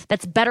first month.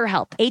 That's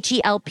BetterHelp,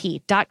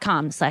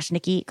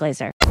 HELP.com/Nikki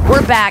Glazer.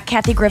 We're back.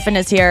 Kathy Griffin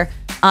is here.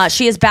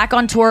 She is back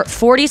on tour,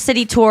 40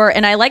 city tour.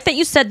 And I like that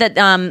you said that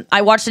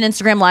I watched an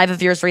Instagram live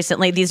of yours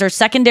recently. These are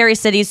secondary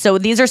cities. So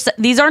these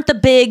aren't the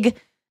big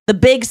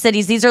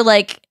cities. These are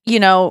like, you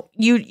know,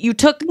 you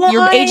took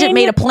your agent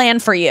made a plan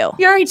for you.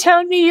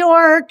 Tarrytown, New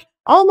York,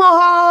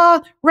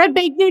 Omaha, Red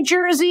Bank, New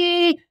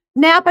Jersey,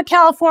 Napa,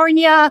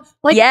 California,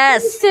 like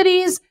yes.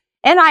 cities.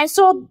 And I'm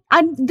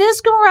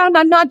this go around,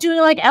 I'm not doing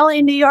like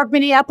LA, New York,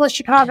 Minneapolis,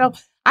 Chicago.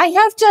 I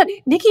have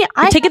to, Nikki,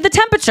 I take it the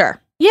temperature.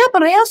 Yeah,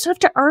 but I also have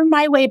to earn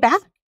my way back.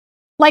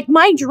 Like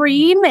my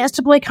dream is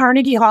to play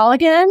Carnegie Hall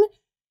again.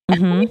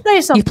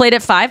 Mm-hmm. You've played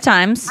it 5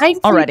 times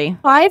already.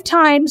 5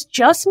 times,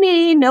 just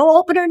me, no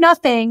opener,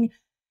 nothing.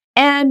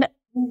 And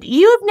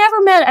you've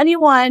never met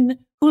anyone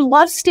who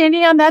loves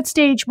standing on that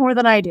stage more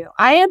than I do.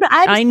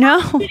 I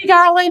know.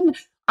 Garland,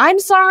 I'm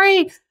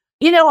sorry.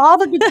 You know, all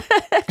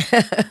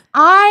the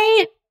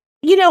I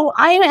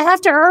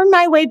have to earn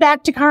my way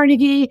back to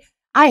Carnegie.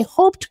 I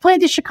hope to play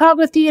the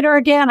Chicago Theater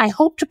again. I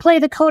hope to play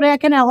the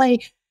Kodak in LA.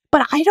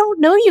 But I don't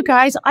know, you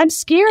guys. I'm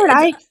scared.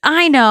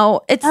 I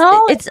know. It's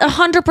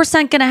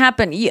 100% going to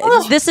happen.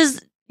 This is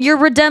your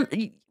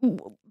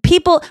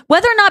people,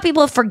 whether or not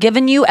people have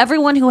forgiven you,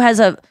 everyone who has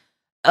a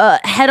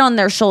head on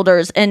their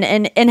shoulders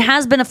and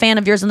has been a fan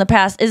of yours in the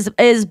past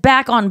is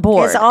back on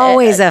board. Is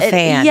always a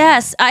fan.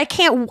 Yes, I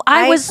can't.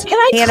 I was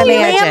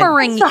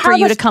clamoring for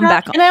you to come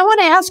back on. And I want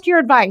to ask your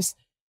advice.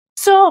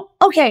 So,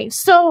 okay,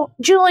 so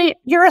Julie,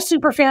 you're a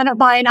super fan of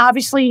mine.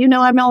 Obviously, you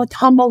know I'm a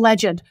humble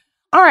legend.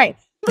 All right,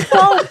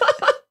 so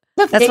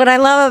that's what I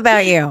love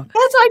about you.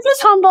 I'm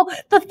just humble.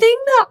 The thing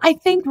that I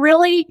think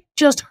really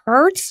just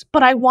hurts,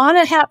 but I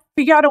want to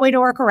figure out a way to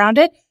work around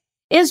it,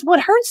 is what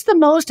hurts the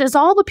most is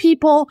all the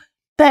people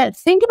that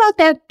think about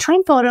that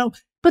Trump photo,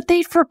 but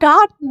they've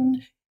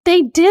forgotten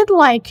they did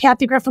like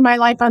Kathy Griffin, My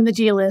Life on the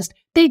G List.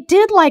 They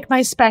did like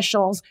my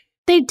specials.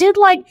 They did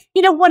like,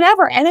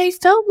 whatever. And I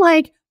felt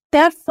like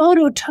that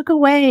photo took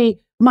away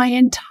my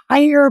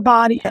entire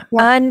body.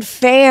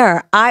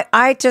 Unfair.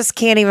 I just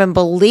can't even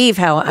believe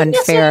how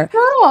unfair.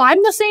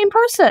 I'm the same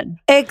person.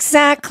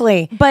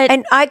 Exactly.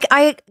 And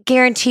I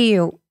guarantee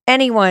you,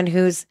 anyone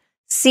who's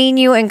seen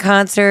you in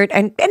concert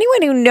and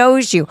anyone who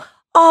knows you,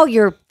 all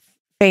your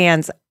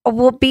fans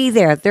will be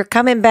there. They're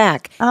coming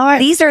back. All right.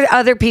 These are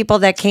other people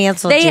that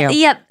canceled you.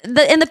 Yeah.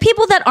 And the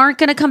people that aren't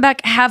going to come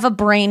back have a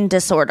brain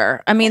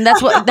disorder. I mean, that's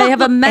what they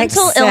have, a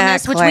mental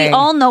illness, which we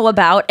all know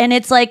about. And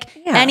it's like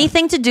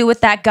anything to do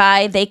with that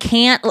guy, they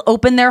can't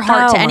open their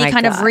heart to any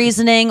kind of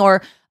reasoning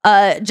or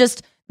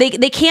just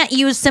they can't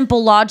use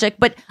simple logic.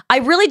 But I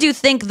really do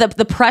think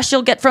the press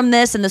you'll get from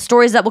this and the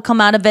stories that will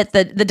come out of it,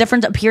 the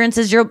different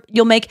appearances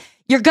you'll make,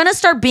 you're going to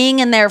start being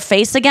in their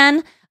face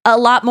again a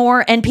lot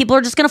more, and people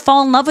are just going to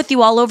fall in love with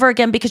you all over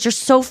again because you're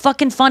so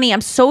fucking funny. I'm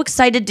so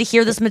excited to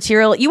hear this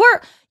material. You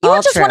are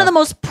just one of the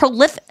most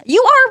prolific.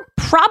 You are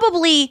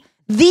probably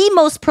the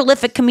most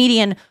prolific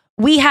comedian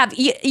we have.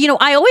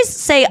 I always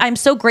say I'm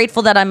so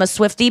grateful that I'm a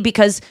Swiftie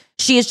because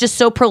she is just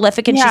so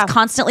prolific and she's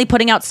constantly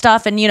putting out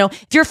stuff. And,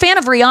 if you're a fan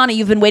of Rihanna,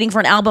 you've been waiting for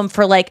an album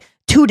for like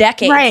 2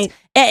 decades. Right.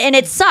 And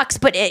it sucks.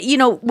 But,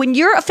 when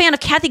you're a fan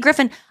of Kathy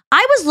Griffin,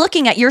 I was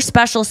looking at your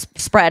special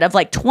spread of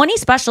like 20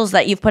 specials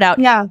that you've put out.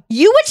 Yeah.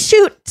 You would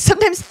shoot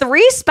sometimes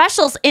 3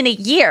 specials in a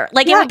year.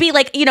 Like it would be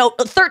like,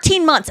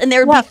 13 months and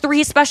there would be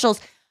 3 specials.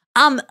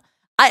 I'm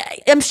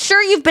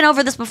sure you've been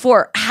over this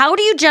before. How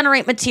do you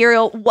generate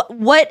material?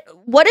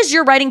 What is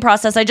your writing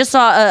process? I just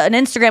saw an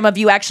Instagram of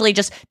you actually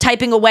just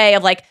typing away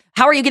of like,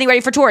 how are you getting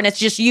ready for tour? And it's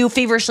just you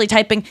feverishly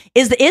typing.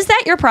 Is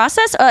that your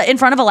process in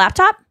front of a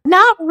laptop?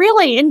 Not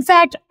really. In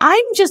fact,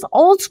 I'm just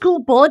old school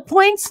bullet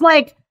points.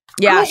 Like,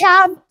 I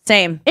have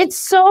same. It's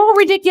so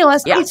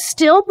ridiculous. I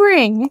still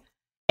bring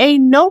a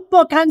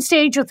notebook on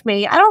stage with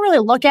me. I don't really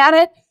look at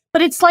it,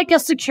 but it's like a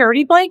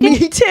security blanket.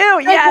 Me too.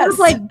 Yes.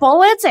 Like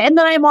bullets, and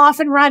then I'm off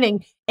and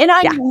running. And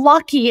I'm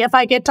lucky if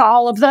I get to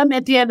all of them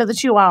at the end of the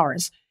 2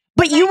 hours.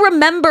 But you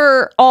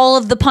remember all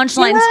of the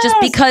punchlines just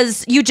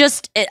because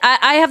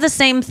I have the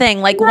same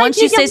thing. Like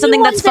once you say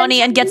something that's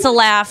funny and gets a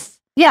laugh,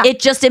 it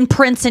just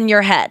imprints in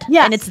your head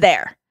and it's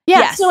there. Yeah.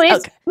 Yes. So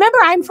remember,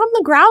 I'm from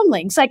the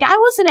groundlings. Like I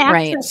was an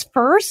actress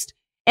first,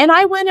 and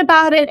I went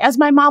about it, as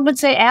my mom would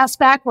say, ass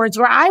backwards,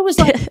 where I was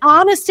like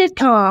on a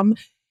sitcom.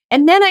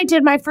 And then I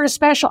did my first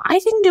special. I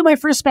didn't do my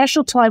first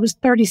special till I was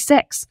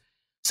 36.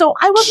 So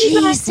I wasn't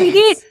even on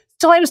CD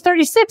till I was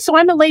 36. So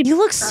I'm a lady. You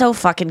look so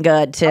fucking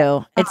good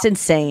too. It's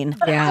insane.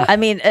 Yeah. I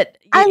mean,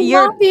 I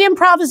love the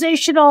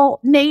improvisational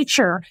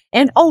nature.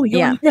 And you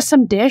want to hear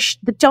some dish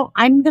that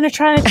I'm going to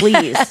try to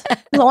please.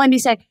 Well, let me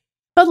say,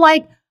 but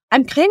like,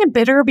 I'm kind of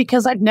bitter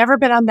because I've never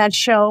been on that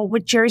show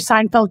with Jerry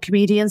Seinfeld,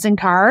 Comedians in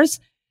Cars.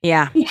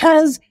 Yeah.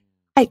 Because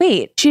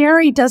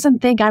Jerry doesn't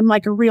think I'm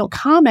like a real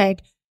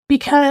comic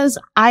because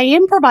I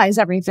improvise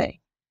everything.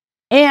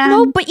 And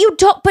no, but you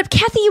don't. But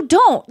Kathy, you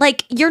don't.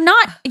 Like you're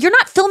not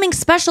filming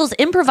specials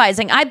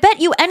improvising. I bet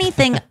you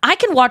anything. I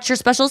can watch your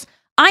specials.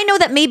 I know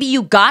that maybe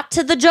you got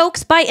to the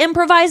jokes by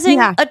improvising,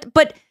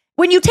 but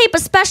when you tape a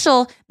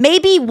special,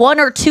 maybe 1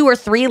 or 2 or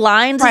 3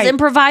 lines is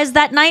improvised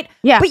that night.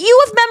 Yeah. But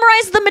you have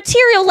memorized the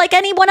material like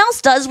anyone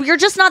else does. You're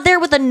just not there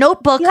with a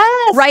notebook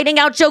writing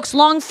out jokes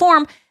long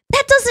form.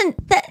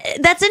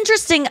 That's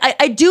interesting.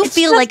 I do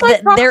feel like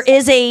there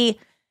is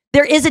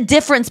a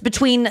difference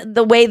between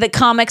the way the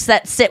comics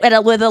that sit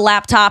with a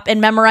laptop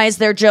and memorize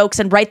their jokes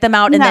and write them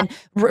out and then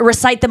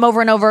recite them over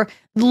and over.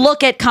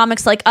 Look at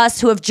comics like us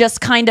who have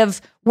just kind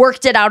of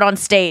worked it out on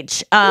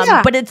stage.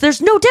 But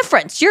there's no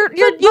difference. You've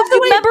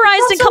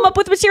memorized and come up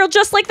with material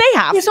just like they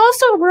have. There's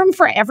also room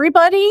for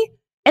everybody.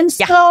 And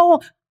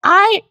so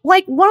I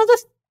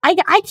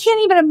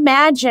can't even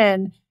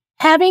imagine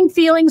having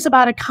feelings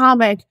about a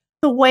comic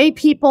the way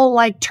people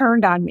like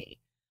turned on me.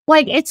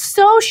 Like, it's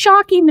so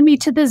shocking to me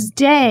to this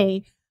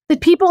day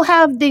that people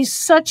have these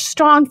such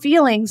strong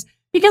feelings,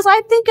 because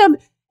I think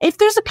if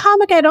there's a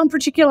comic I don't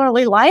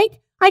particularly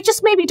like, I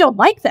just maybe don't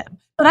like them.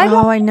 But I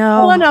don't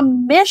go on a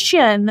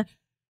mission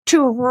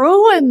to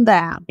ruin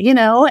them,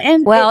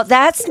 And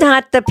that's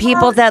not the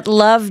people that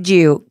loved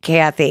you,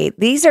 Kathy.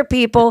 These are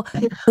people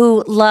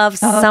who love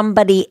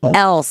somebody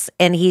else,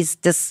 and he's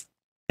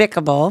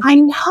despicable. I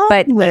know.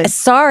 But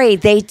sorry,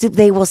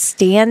 they will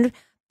stand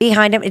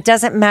behind him. It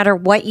doesn't matter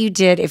what you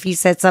did. If you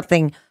said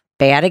something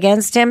bad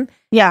against him,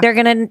 they're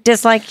going to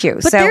dislike you.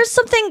 But there's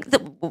something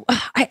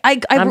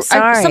that I'm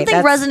sorry, something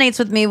resonates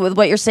with me with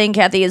what you're saying,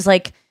 Kathy, is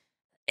like,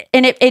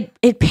 and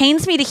it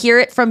pains me to hear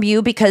it from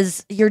you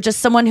because you're just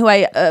someone who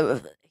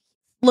I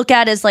look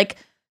at as like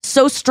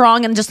so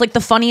strong and just like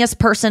the funniest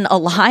person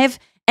alive.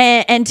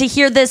 And to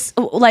hear this,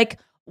 like,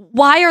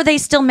 why are they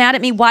still mad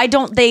at me? Why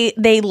don't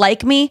they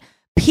like me?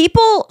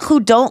 People who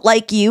don't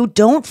like you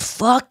don't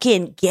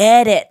fucking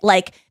get it.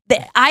 Like,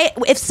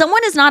 if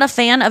someone is not a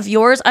fan of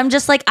yours, I'm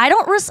just like, I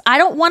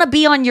don't want to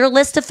be on your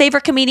list of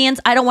favorite comedians.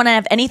 I don't want to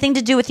have anything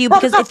to do with you,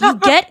 because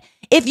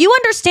if you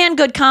understand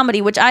good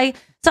comedy, which I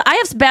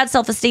have bad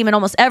self-esteem in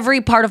almost every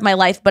part of my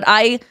life, but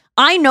I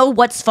know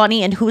what's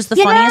funny and who's the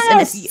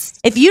funniest.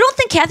 And if you don't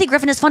think Kathy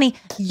Griffin is funny,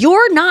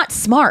 you're not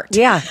smart.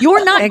 Yeah,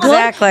 you're not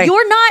exactly.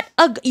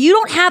 good. You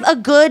don't have a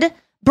good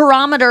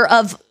barometer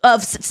of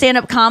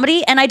stand-up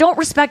comedy, and I don't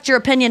respect your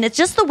opinion. It's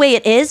just the way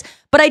it is.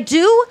 But I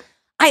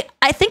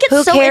think it's so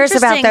interesting. Who cares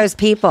about those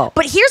people?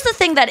 But here's the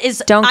thing that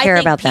is, don't care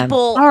I think about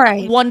people them. All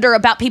right. wonder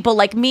about people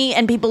like me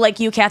and people like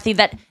you, Kathy,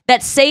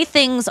 that say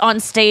things on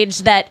stage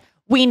that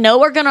we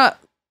know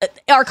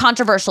are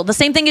controversial. The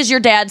same thing as your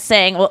dad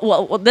saying,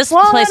 well this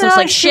place looks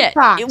like shit.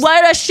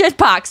 What a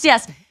shitbox.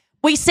 Yes.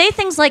 We say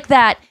things like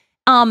that.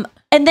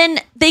 And then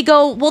they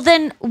go, well,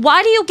 then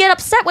why do you get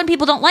upset when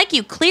people don't like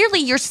you?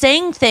 Clearly, you're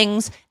saying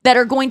things that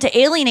are going to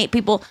alienate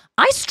people.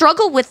 I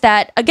struggle with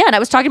that. Again, I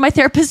was talking to my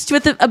therapist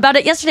about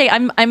it yesterday.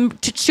 I'm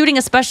shooting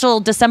a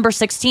special December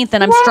 16th,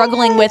 and I'm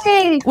struggling with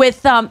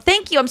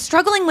thank you. I'm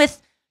struggling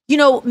with,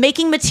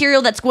 making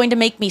material that's going to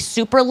make me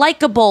super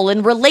likable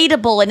and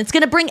relatable, and it's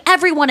going to bring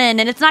everyone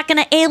in, and it's not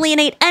going to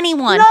alienate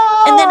anyone.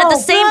 And then at the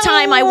same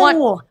time, I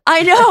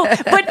know,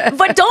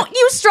 but don't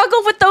you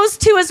struggle with those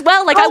two as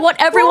well? Like, I want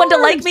everyone to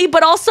like me,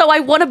 but also I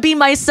want to be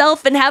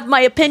myself and have my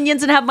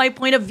opinions and have my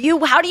point of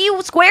view. How do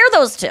you square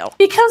those two?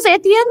 Because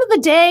at the end of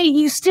the day,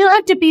 you still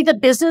have to be the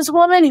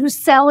businesswoman who's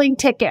selling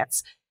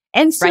tickets.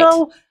 And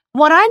so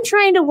what I'm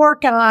trying to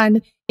work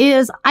on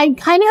is I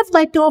kind of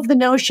let go of the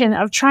notion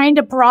of trying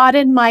to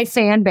broaden my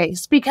fan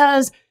base,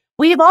 because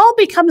we've all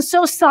become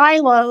so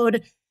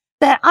siloed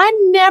that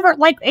I'm never,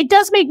 like, it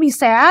does make me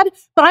sad,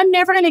 but I'm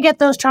never going to get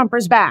those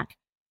Trumpers back.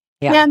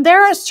 Yeah. And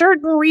there are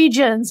certain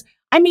regions.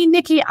 I mean,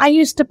 Nikki, I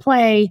used to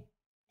play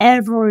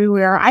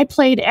everywhere. I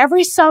played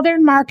every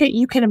Southern market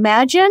you can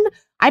imagine.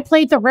 I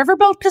played the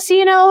riverboat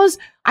casinos.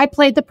 I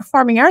played the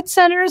performing arts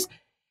centers.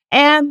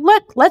 And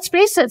look, let's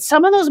face it,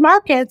 some of those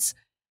markets,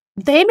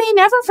 they may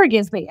never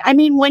forgive me. I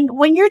mean,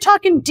 when you're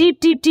talking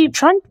deep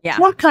Trump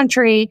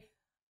country,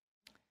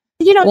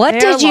 what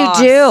did you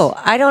do?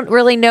 I don't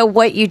really know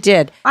what you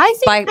did. I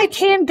think I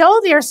can go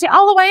there. See,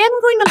 although I am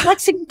going to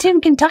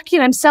Lexington, Kentucky,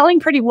 and I'm selling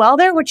pretty well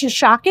there, which is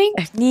shocking.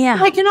 Yeah.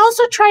 I can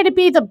also try to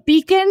be the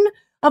beacon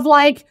of,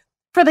 like,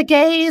 for the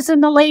gays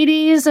and the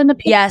ladies and the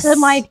people. Yes.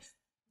 And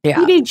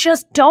maybe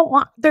just don't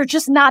want, they're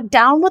just not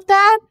down with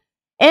that.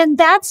 And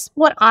that's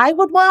what I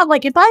would want.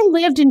 Like, if I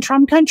lived in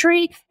Trump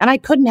country and I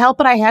couldn't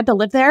help it, I had to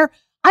live there,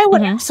 I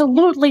would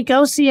absolutely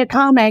go see a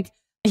comic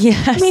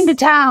coming to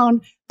town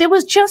that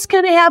was just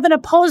going to have an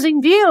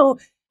opposing view.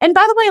 And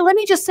by the way, let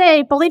me just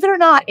say, believe it or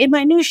not, in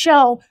my new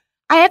show,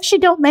 I actually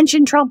don't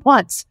mention Trump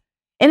once.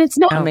 And it's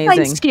not like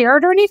I'm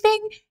scared or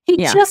anything. He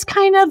just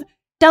kind of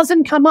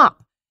doesn't come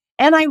up.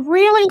 And I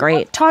really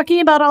like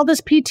talking about all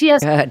this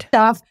PTSD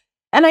stuff.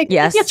 And I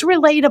think it's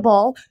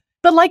relatable.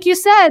 But like you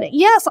said,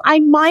 yes,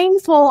 I'm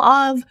mindful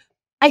of,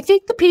 I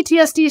think the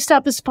PTSD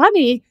stuff is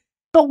funny,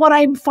 but what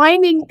I'm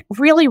finding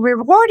really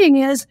rewarding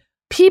is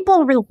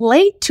people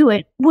relate to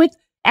it with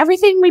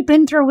everything we've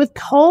been through with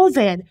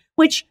COVID,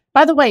 which,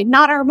 by the way,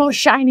 not our most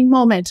shining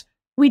moment.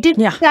 We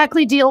didn't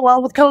exactly deal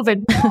well with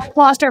COVID. We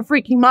lost our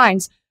freaking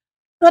minds.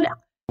 But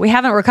we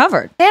haven't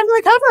recovered. And,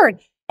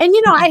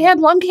 I had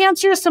lung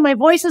cancer, so my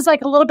voice is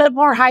like a little bit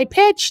more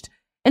high-pitched.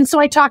 And so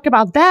I talk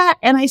about that,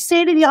 and I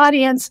say to the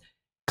audience,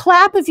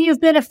 clap if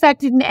you've been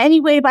affected in any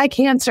way by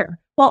cancer.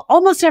 Well,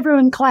 almost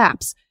everyone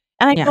claps.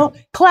 And I go,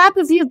 clap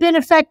if you've been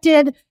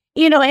affected,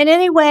 in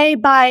any way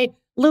by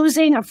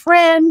losing a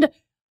friend,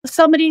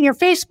 somebody in your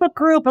Facebook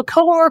group, a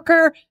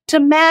coworker, to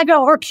MAGA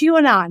or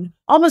QAnon.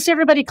 Almost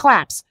everybody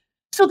claps.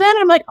 So then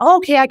I'm like,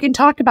 okay, I can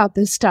talk about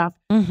this stuff.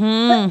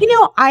 Mm-hmm.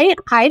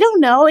 But, I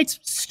don't know. It's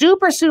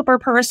super, super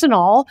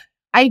personal.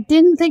 I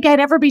didn't think I'd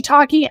ever be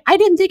talking. I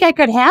didn't think I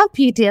could have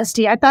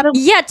PTSD. I thought it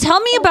was... Yeah, tell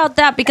me about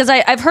that, because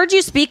I've heard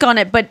you speak on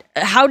it, but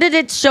how did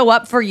it show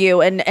up for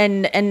you?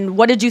 And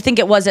what did you think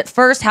it was at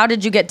first? How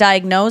did you get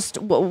diagnosed?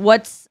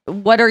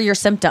 What are your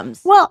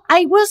symptoms? Well,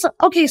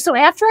 so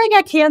after I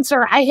got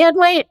cancer, I had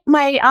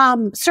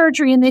my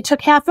surgery, and they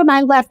took half of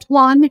my left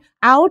lung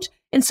out.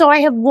 And so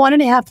I have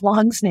 1.5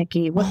 lungs,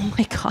 Nikki. Oh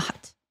my God.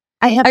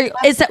 I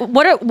have.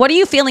 What are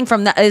you feeling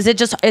from that? Is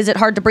it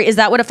hard to breathe? Is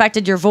that what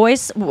affected your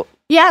voice?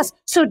 Yes.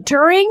 So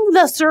during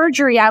the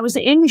surgery, I was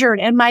injured,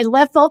 and my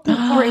left vocal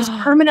cord is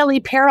permanently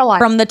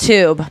paralyzed from the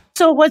tube.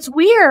 So what's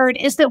weird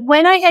is that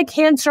when I had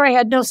cancer, I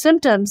had no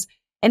symptoms,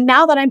 and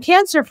now that I'm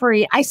cancer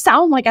free, I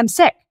sound like I'm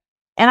sick.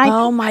 And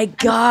oh my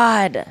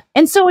God.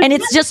 And so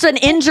it's just an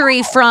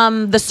injury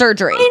from the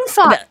surgery.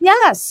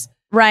 Yes.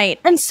 Right.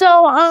 And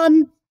so,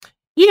 I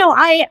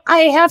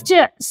have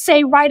to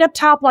say right up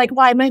top, like,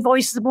 why my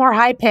voice is more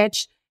high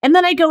pitched. And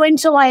then I go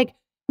into like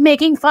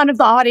making fun of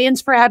the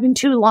audience for having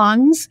two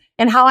lungs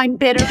and how I'm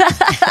bitter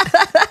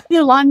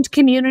the lunged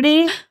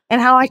community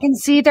and how I can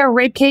see their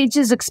rib cage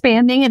is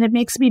expanding and it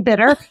makes me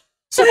bitter.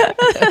 So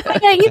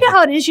yeah, you know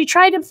how it is. You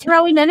try to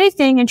throw in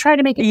anything and try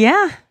to make it.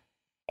 Yeah.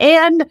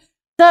 And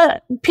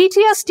the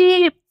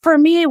PTSD for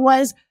me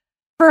was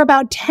for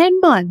about 10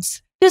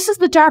 months. This is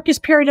the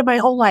darkest period of my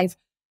whole life.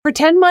 For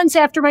 10 months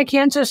after my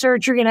cancer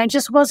surgery, and I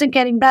just wasn't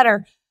getting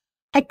better,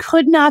 I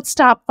could not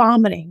stop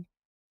vomiting.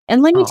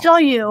 And let me tell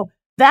you,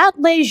 that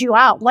lays you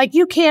out. Like,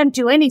 you can't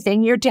do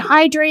anything. You're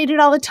dehydrated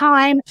all the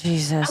time.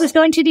 Jesus. I was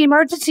going to the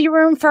emergency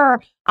room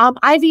for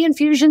IV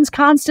infusions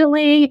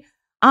constantly.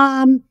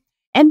 And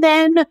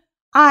then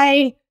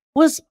I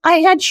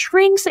had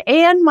shrinks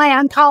and my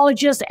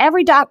oncologist.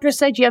 Every doctor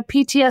said you have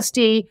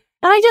PTSD.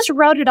 And I just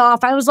wrote it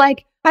off. I was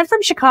like, I'm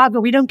from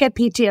Chicago. We don't get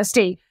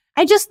PTSD.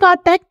 I just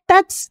thought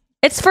that's...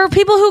 It's for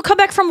people who come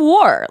back from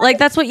war. Like,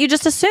 that's what you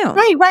just assume.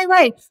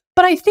 Right.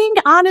 But I think,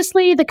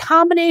 honestly, the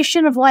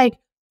combination of, like,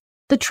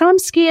 the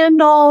Trump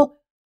scandal,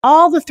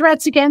 all the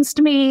threats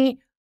against me,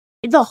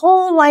 the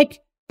whole, like,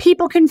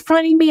 people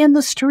confronting me in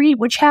the street,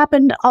 which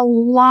happened a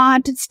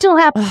lot. It still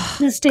happens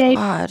to this day.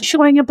 God.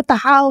 Showing up at the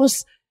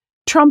house,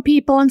 Trump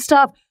people and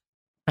stuff.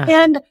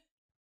 And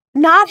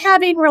not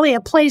having really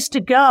a place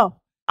to go.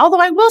 Although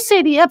I will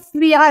say the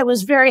FBI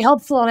was very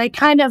helpful, and I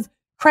kind of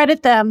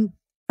credit them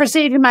for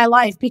saving my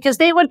life, because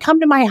they would come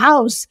to my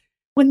house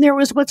when there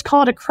was what's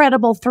called a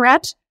credible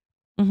threat.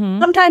 Mm-hmm.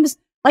 Sometimes,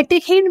 like,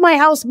 they came to my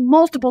house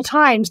multiple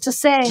times to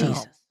say,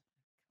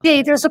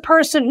 hey, there's a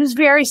person who's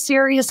very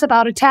serious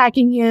about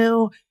attacking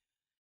you.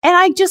 And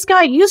I just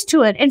got used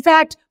to it. In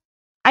fact,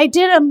 I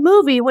did a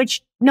movie,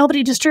 which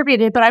nobody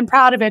distributed, but I'm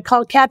proud of it,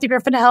 called Kathy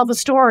Griffin, A Hell of a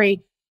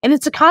Story. And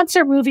it's a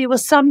concert movie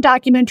with some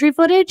documentary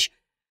footage.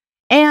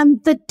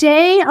 And the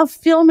day of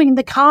filming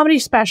the comedy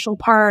special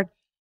part,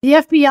 the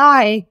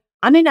FBI,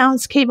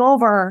 unannounced, came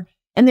over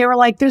and they were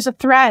like, there's a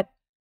threat.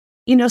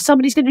 You know,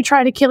 somebody's going to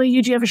try to kill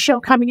you. Do you have a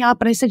show coming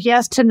up? And I said,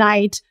 yes,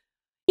 tonight.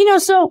 You know,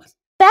 so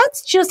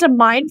that's just a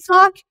mind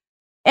fuck.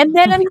 And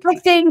then I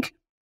think,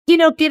 you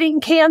know,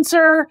 getting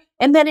cancer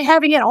and then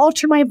having it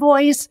alter my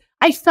voice.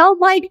 I felt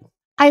like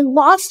I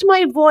lost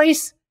my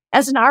voice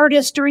as an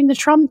artist during the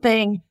Trump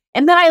thing.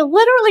 And then I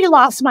literally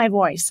lost my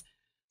voice.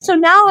 So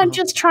now I'm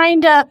just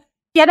trying to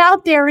get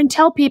out there and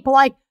tell people,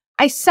 like,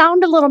 I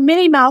sound a little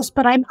Minnie Mouse,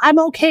 but I'm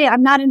okay.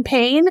 I'm not in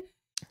pain.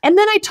 And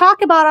then I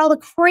talk about all the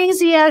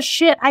crazy ass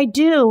shit I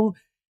do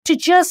to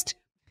just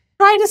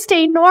try to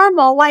stay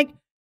normal, like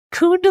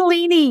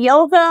Kundalini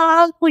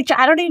yoga, which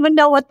I don't even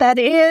know what that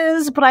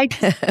is, but I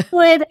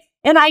do it,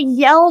 and I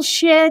yell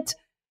shit,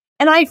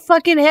 and I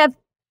fucking have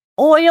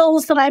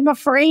oils that I'm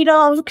afraid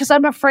of because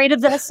I'm afraid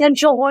of the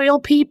essential oil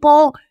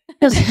people.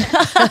 Because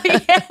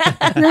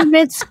they're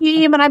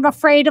mid-scheme and I'm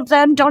afraid of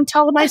them. Don't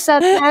tell them I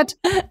said that.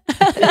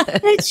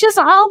 It's just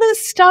all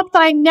this stuff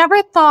that I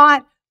never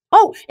thought.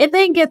 Oh, and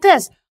then get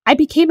this. I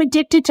became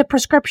addicted to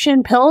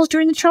prescription pills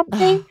during the Trump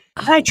thing.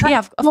 And I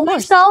tried to kill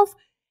myself.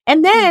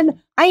 And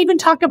then I even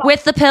talk about...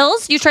 With the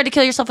pills? You tried to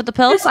kill yourself with the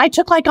pills? Yes, I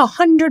took like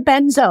 100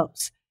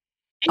 benzos.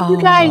 And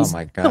you guys,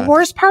 the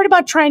worst part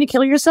about trying to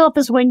kill yourself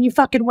is when you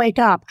fucking wake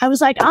up. I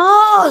was like,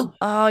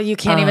 oh, you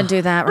can't even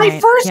do that, right? My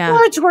first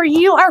words were,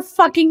 you are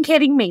fucking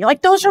kidding me.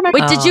 Like, those are my...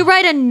 Wait, did you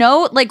write a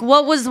note? Like,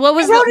 what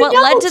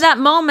led to that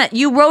moment?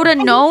 You wrote a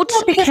note?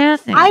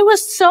 Kathy. I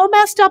was so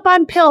messed up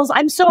on pills.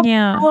 I'm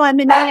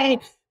in AA.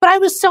 But I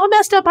was so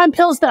messed up on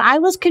pills that I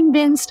was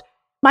convinced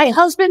my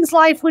husband's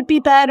life would be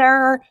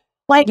better.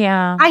 Like,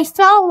 I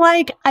felt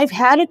like I've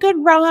had a good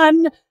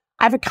run.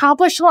 I've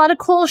accomplished a lot of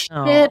cool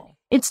shit.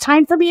 It's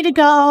time for me to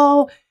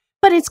go.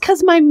 But it's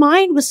because my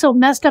mind was so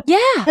messed up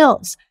with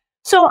pills.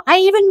 So I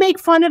even make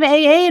fun of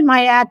AA in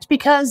my act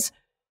because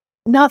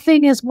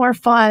nothing is more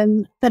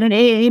fun than an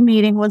AA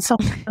meeting when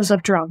someone goes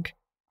up drunk.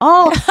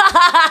 Oh,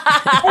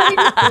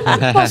 I'm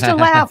supposed to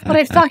laugh, but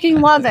I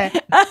fucking love it.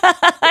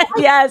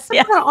 Yes.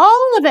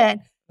 All of it.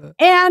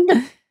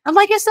 And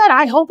like I said,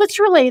 I hope it's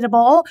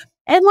relatable.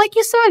 And like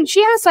you said,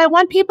 yes, I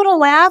want people to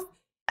laugh,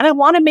 and I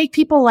want to make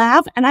people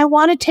laugh, and I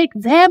want to take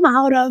them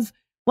out of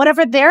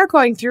whatever they're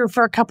going through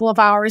for a couple of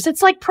hours.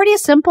 It's like pretty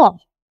simple.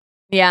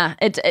 Yeah.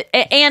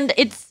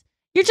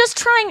 You're just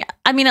trying.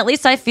 I mean, at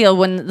least I feel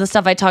when the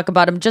stuff I talk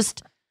about, I'm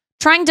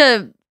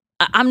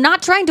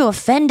not trying to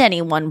offend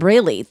anyone,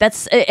 really.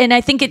 And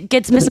I think it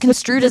gets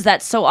misconstrued as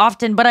that so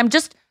often, but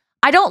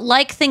I don't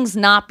like things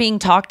not being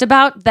talked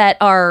about that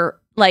are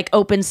like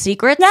open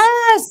secrets.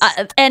 Yes.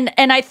 And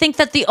I think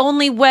that the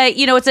only way,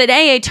 it's an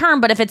AA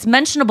term, but if it's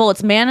mentionable,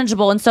 it's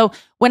manageable. And so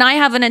when I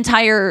have an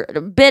entire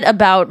bit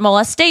about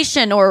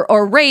molestation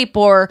or rape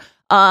or,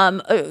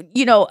 I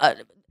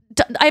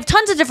have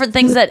tons of different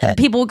things that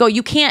people will go,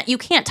 you can't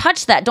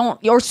touch that.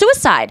 Or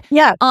suicide.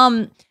 Yeah.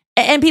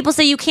 And people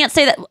say you can't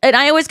say that. And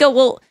I always go,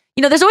 well,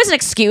 there's always an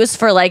excuse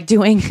for like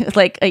doing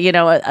like,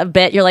 a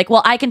bit. You're like,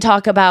 well, I can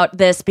talk about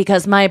this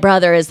because my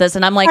brother is this.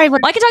 And I'm like, well,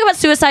 I can talk about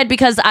suicide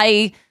because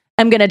I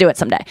I'm going to do it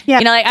someday. Yeah.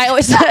 You know, like I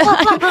always,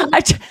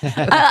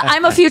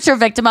 I'm a future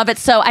victim of it.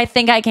 So I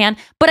think I can,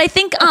 but I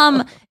think,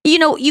 you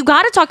know, you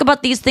got to talk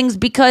about these things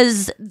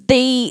because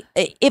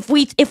if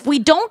we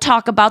don't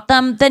talk about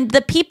them, then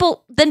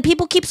people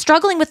keep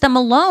struggling with them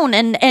alone.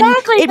 And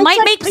it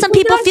might make some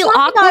people feel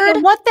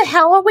awkward. What the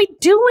hell are we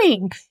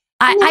doing?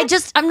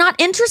 I'm not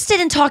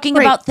interested in talking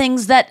about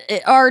things that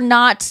are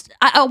not,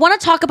 I want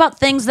to talk about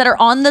things that are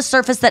on the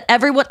surface that I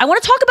want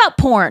to talk about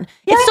porn.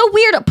 Yeah. It's so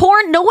weird.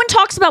 Porn, no one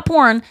talks about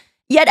porn,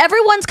 yet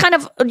everyone's kind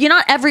of,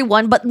 not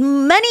everyone, but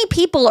many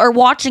people are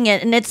watching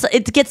it and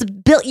it gets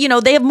built,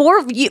 they have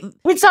more,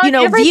 views on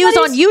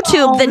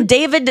YouTube than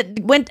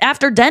David went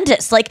after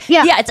dentists. Like,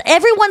 it's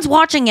everyone's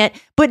watching it,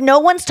 but no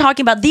one's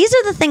talking about, these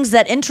are the things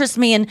that interest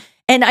me.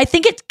 And I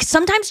think it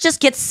sometimes just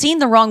gets seen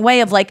the wrong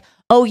way of like,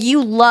 oh,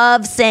 you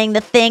love saying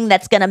the thing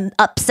that's going to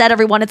upset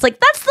everyone. It's like,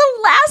 that's the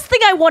last thing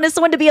I want is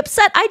someone to be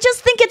upset. I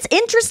just think it's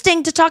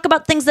interesting to talk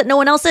about things that no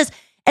one else is.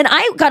 And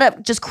I got to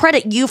just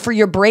credit you for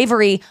your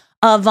bravery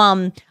of,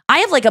 I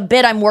have like a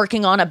bit I'm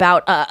working on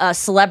about a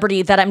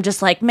celebrity that I'm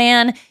just like,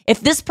 man,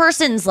 if this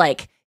person's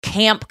like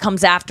camp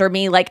comes after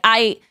me, like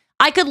I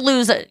could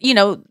lose,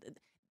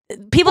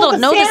 people don't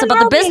know this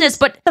about the business,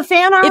 but the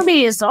fan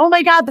armies. Oh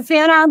my God, the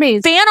fan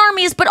armies. Fan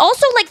armies, but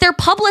also like their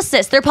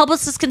publicists. Their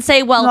publicists can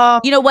say,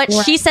 well, you know what?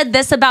 She said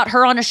this about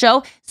her on a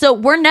show. So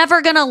we're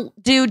never going to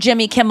do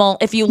Jimmy Kimmel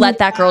if you let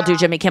that girl do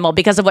Jimmy Kimmel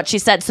because of what she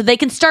said. So they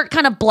can start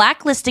kind of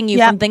blacklisting you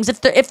from things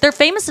if they're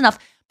famous enough,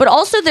 but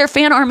also their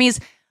fan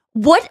armies.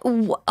 What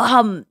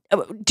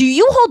do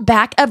you hold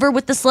back ever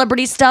with the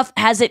celebrity stuff?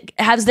 Has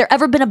there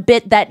ever been a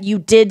bit that you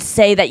did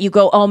say that you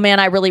go, oh man,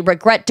 I really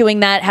regret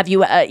doing that? Have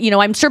you,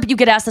 I'm sure you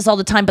get asked this all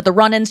the time, but the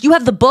run-ins, you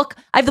have the book.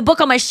 I have the book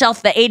on my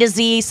shelf, the A to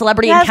Z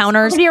Celebrity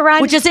Encounters,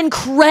 which is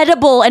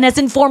incredible and has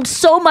informed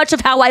so much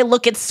of how I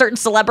look at certain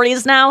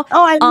celebrities now.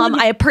 Oh,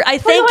 I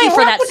thank you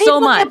for that so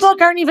much. The book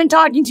aren't even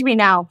talking to me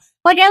now.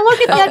 Like I look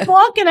at that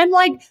book and I'm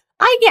like,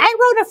 I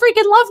wrote a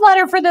freaking love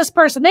letter for this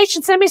person. They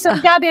should send me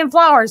some goddamn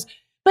flowers.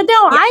 But no,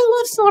 I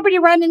love celebrity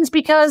run-ins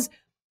because,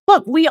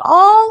 look, we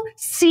all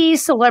see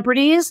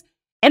celebrities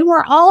and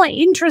we're all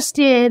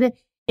interested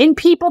in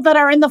people that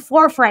are in the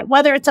forefront,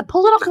 whether it's a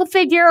political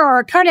figure or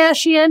a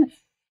Kardashian.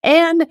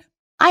 And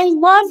I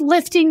love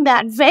lifting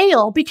that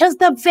veil because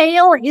the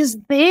veil is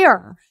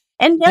there.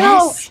 And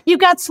now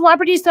you've got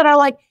celebrities that are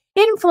like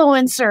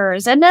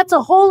influencers, and that's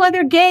a whole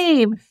other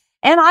game.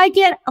 And I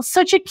get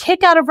such a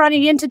kick out of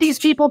running into these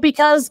people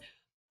because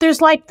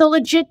there's like the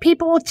legit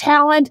people with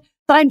talent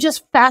that I'm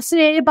just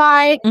fascinated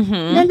by. Mm-hmm.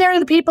 And then there are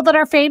the people that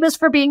are famous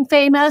for being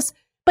famous.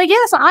 But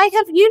yes, I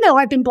have,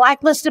 I've been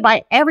blacklisted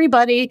by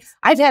everybody.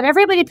 I've had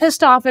everybody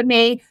pissed off at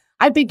me.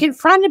 I've been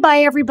confronted by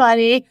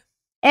everybody.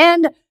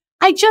 And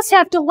I just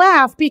have to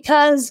laugh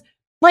because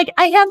like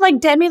I had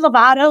like Demi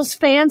Lovato's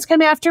fans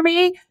come after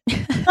me.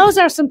 Those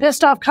are some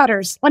pissed off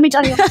cutters. Let me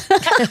tell you.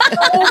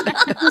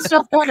 Pissed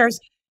off cutters.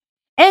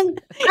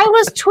 And I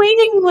was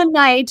tweeting one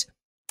night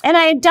and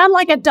I had done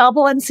like a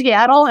double in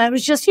Seattle. And I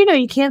was just,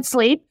 you can't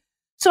sleep.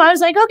 So I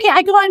was like, okay,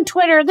 I go on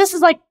Twitter. This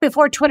is like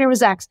before Twitter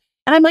was X.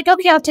 And I'm like,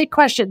 okay, I'll take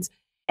questions.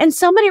 And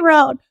somebody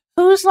wrote,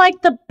 who's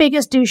like the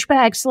biggest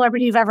douchebag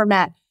celebrity you've ever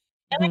met?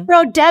 And I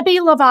wrote Debbie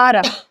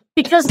Lovato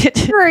because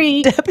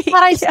Debbie.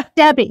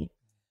 Debbie.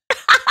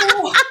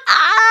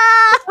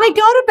 I go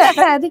to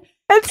bed.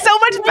 It's so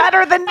much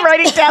better than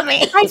writing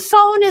Debbie. My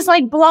phone is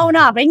like blown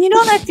up. And you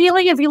know that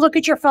feeling if you look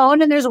at your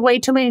phone and there's way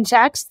too many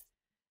texts?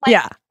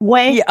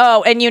 Way. Yeah.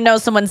 Oh,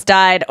 and someone's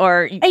died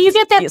or... And you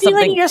get that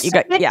feeling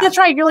that's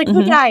right. You're like,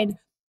 who died?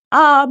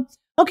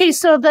 Okay,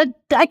 so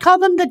I call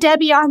them the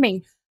Debbie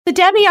Army. The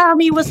Debbie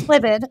Army was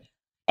livid.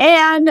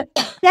 And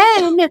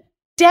then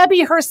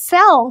Debbie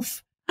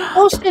herself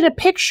posted a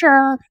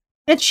picture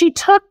that she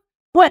took,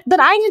 that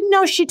I didn't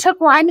know she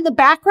took where I'm in the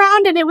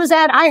background, and it was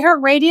at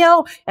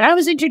iHeartRadio, and I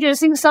was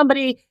introducing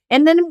somebody,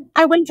 and then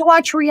I went to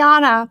watch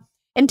Rihanna,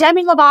 and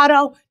Demi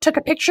Lovato took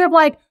a picture of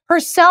like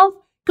herself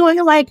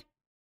going like,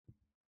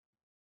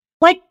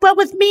 but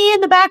with me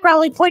in the background,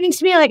 like pointing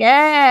to me like,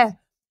 eh.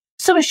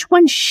 So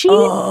when she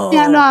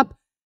stand up,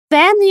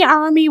 then the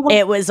army went.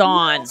 It was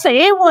on. So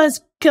it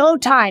was go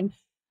time.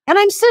 And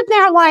I'm sitting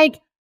there like,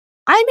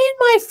 I'm in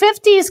my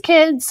 50s,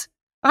 kids.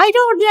 I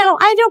don't know.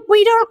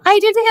 I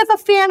didn't have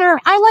a fanner.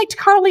 I liked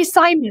Carly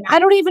Simon. I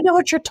don't even know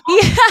what you're talking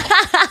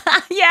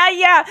about.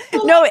 Yeah.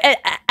 No,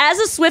 as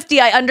a Swiftie,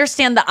 I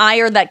understand the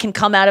ire that can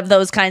come out of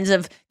those kinds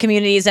of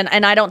communities.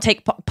 And I don't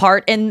take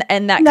part in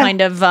that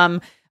kind of,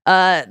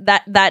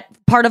 that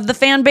part of the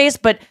fan base,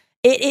 but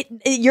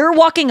you're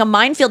walking a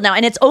minefield now,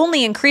 and it's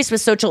only increased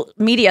with social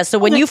media. So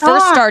when you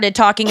first started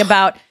talking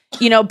about,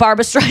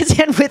 Barbra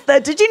Streisand with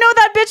did you know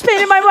that bitch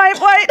painted my mind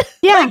white?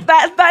 Yeah.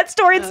 Like that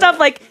story and stuff.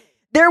 Like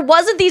there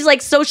wasn't these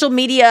like social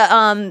media,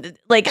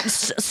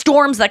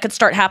 storms that could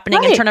start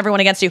happening and turn everyone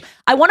against you.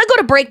 I want to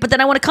go to break, but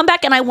then I want to come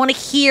back and I want to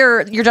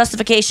hear your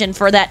justification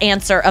for that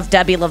answer of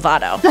Debbie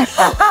Lovato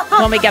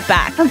when we get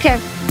back. Okay.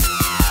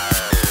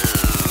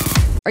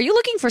 Are you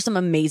looking for some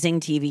amazing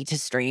TV to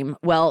stream?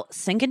 Well,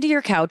 sink into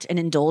your couch and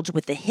indulge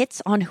with the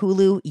hits on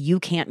Hulu you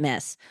can't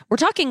miss. We're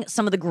talking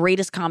some of the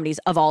greatest comedies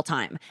of all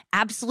time.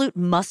 Absolute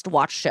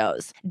must-watch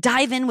shows.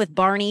 Dive in with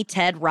Barney,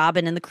 Ted,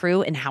 Robin, and the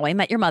crew in How I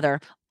Met Your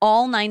Mother.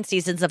 All 9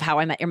 seasons of How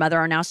I Met Your Mother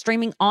are now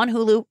streaming on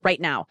Hulu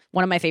right now.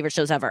 One of my favorite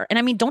shows ever. And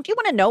I mean, don't you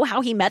want to know how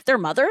he met their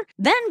mother?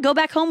 Then go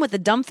back home with the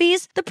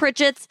Dumfies, the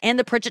Pritchetts, and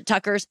the Pritchett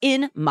Tuckers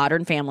in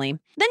Modern Family.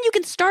 Then you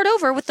can start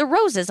over with the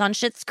Roses on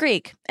Schitt's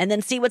Creek. And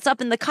then see what's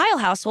up in the Kyle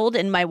household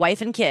in My Wife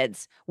and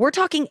Kids. We're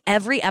talking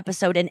every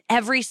episode and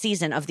every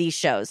season of these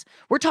shows.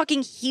 We're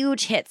talking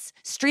huge hits,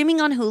 streaming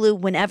on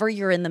Hulu whenever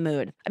you're in the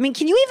mood. I mean,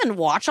 can you even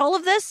watch all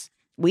of this?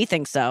 We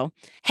think so.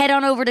 Head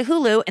on over to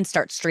Hulu and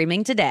start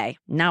streaming today.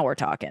 Now we're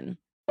talking.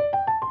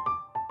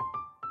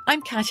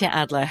 I'm Katya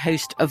Adler,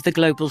 host of The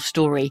Global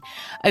Story.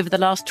 Over the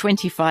last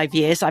 25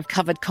 years, I've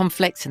covered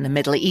conflicts in the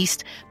Middle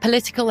East,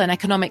 political and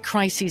economic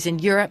crises in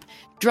Europe,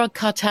 drug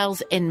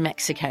cartels in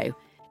Mexico.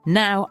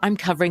 Now I'm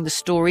covering the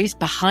stories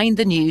behind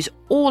the news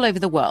all over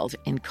the world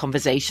in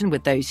conversation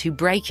with those who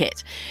break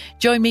it.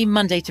 Join me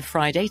Monday to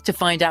Friday to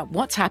find out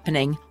what's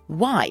happening,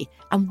 why,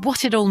 and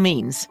what it all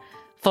means.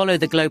 Follow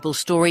The Global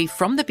Story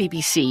from the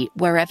BBC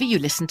wherever you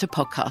listen to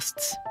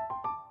podcasts.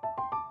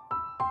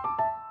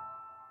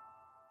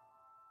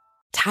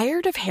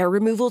 Tired of hair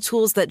removal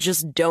tools that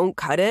just don't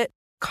cut it?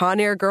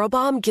 Conair Girl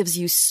Bomb gives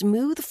you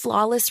smooth,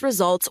 flawless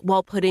results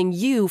while putting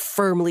you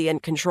firmly in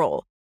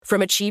control.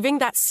 From achieving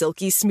that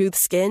silky smooth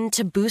skin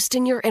to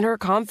boosting your inner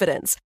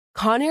confidence,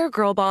 Conair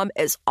Girl Bomb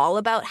is all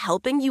about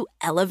helping you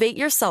elevate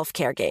your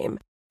self-care game.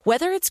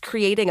 Whether it's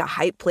creating a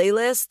hype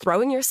playlist,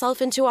 throwing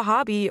yourself into a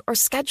hobby, or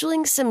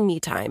scheduling some me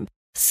time,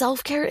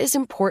 self-care is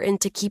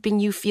important to keeping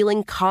you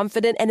feeling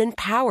confident and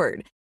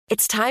empowered.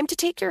 It's time to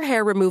take your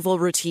hair removal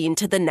routine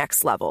to the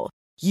next level.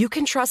 You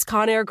can trust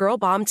Conair Girl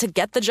Bomb to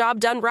get the job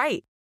done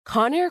right.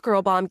 Conair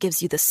Girl Bomb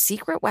gives you the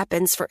secret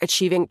weapons for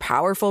achieving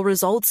powerful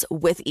results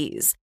with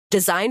ease.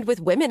 Designed with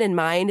women in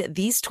mind,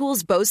 these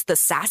tools boast the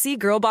sassy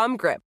Girl Bomb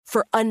grip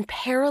for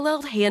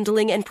unparalleled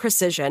handling and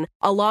precision,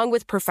 along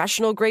with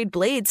professional-grade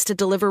blades to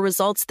deliver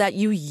results that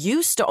you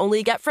used to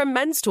only get from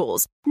men's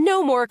tools.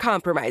 No more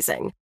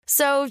compromising.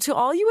 So, to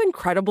all you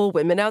incredible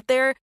women out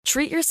there,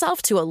 treat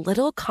yourself to a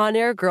little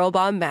Conair Girl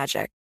Bomb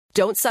magic.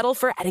 Don't settle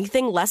for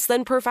anything less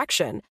than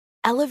perfection.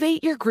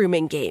 Elevate your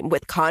grooming game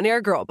with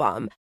Conair Girl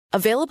Bomb.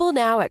 Available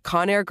now at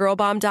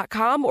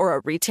ConairGirlBomb.com or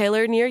a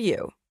retailer near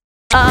you.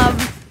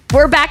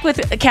 We're back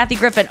with Kathy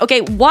Griffin.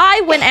 Okay, why,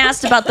 when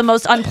asked about the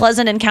most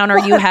unpleasant encounter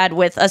you had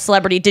with a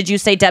celebrity, did you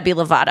say Demi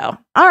Lovato?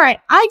 All right,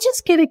 I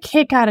just get a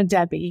kick out of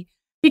Debbie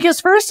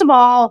because, first of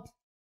all,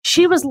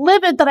 she was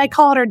livid that I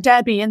called her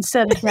Debbie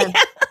instead of Debbie.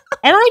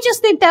 And I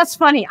just think that's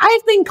funny.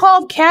 I've been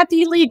called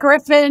Kathy Lee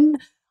Griffin.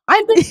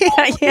 I've been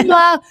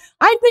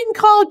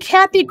called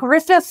Kathy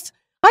Griffith.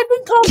 I've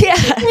been called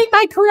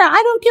my career.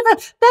 I don't give a,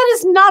 that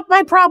is not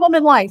my problem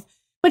in life.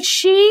 But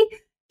she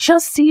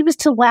just seems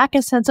to lack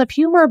a sense of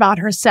humor about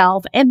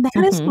herself. And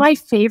that is my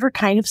favorite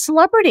kind of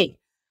celebrity.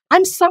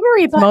 I'm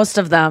sorry, but most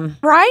of them.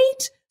 Right?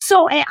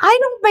 So I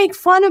don't make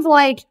fun of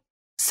like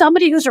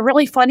somebody who's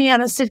really funny on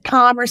a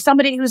sitcom or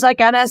somebody who's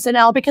like on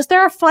SNL because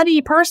they're a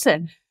funny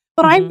person.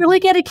 But I really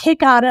get a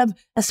kick out of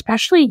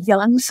especially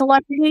young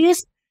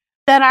celebrities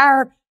that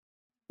are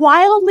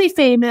wildly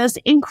famous,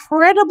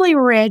 incredibly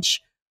rich,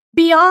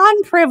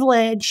 beyond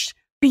privileged,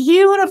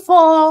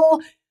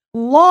 beautiful,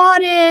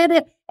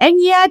 lauded,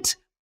 and yet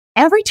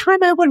every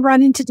time I would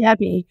run into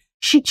Debbie,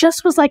 she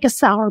just was like a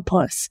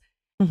sourpuss.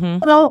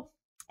 So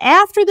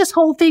after this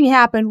whole thing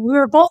happened, we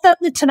were both at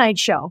the Tonight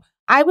Show.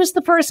 I was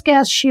the first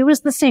guest. She was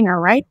the singer,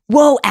 right?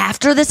 Whoa,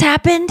 after this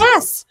happened?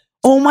 Yes.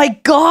 Oh my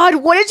God.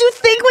 What did you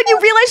think when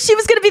you realized she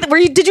was going to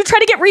be, did you try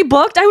to get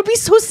rebooked? I would be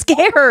so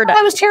scared.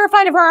 I was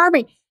terrified of her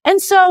army.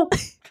 And so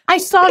I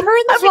saw her in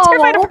the hall. I was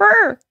terrified of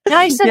her. And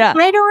I said,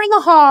 right over in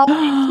the hall,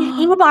 she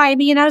came by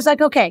me. And I was like,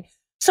 okay.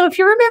 So if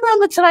you remember on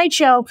the Tonight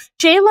Show,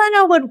 Jay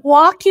Leno would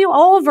walk you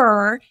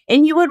over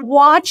and you would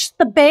watch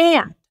the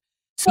band.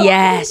 So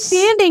I was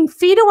standing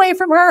feet away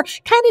from her,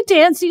 kind of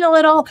dancing a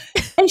little.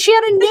 And she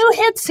had a new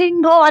hit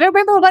single. I don't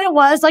remember what it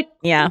was, like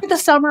the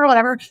summer or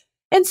whatever.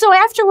 And so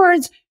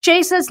afterwards,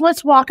 Jay says,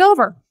 let's walk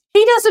over.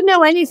 He doesn't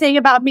know anything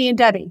about me and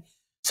Debbie.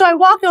 So I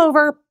walk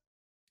over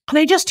and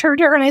I just turned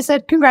to her and I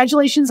said,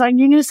 congratulations on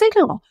your new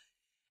single.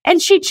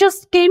 And she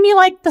just gave me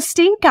like the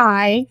stink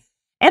eye.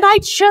 And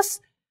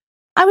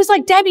I was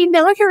like, Debbie,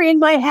 now you're in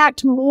my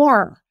act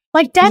more.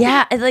 Like, Debbie,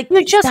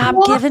 you just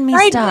stop giving me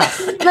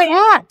stuff.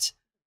 My act.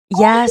 All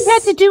you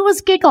had to do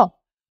was giggle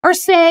or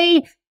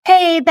say,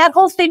 hey, that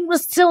whole thing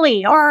was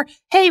silly, or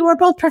hey, we're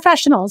both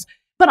professionals.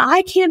 But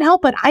I can't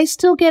help it. I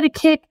still get a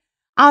kick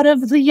out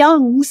of the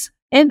youngs,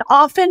 and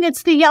often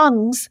it's the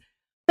youngs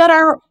that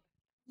are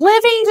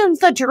living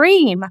the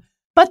dream,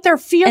 but they're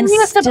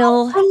furious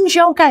about one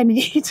joke I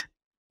made.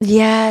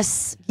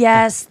 Yes.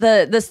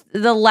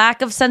 The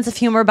lack of sense of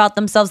humor about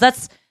themselves.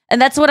 That's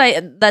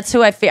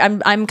who I feel.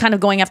 I'm kind of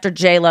going after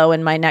J-Lo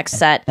in my next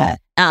set.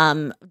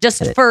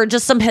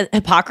 Just some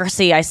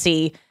hypocrisy I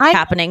see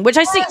happening, which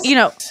I see,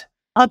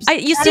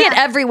 You see it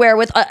everywhere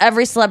with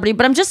every celebrity,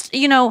 but I'm just,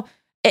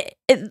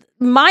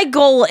 my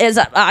goal is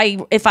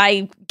if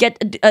I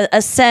get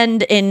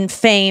ascend in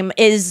fame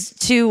is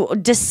to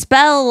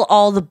dispel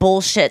all the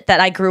bullshit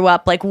that I grew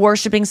up like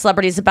worshiping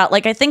celebrities about.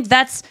 Like, I think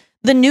that's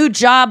the new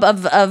job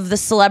of the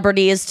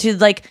celebrity is to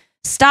like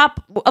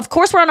stop. Of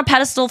course, we're on a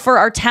pedestal for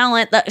our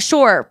talent.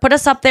 Sure, put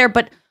us up there,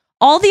 but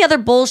all the other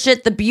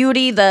bullshit, the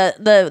beauty,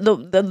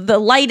 the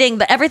lighting,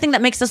 the everything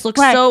that makes us look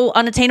so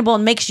unattainable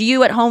and makes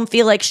you at home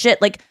feel like shit.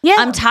 Like,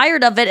 I'm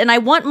tired of it, and I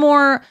want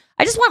more.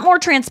 I just want more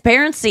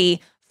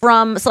transparency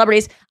from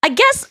celebrities. I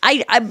guess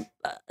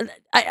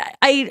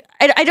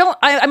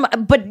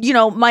but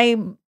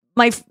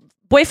my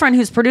boyfriend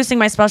who's producing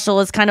my special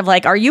is kind of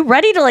like, are you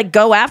ready to like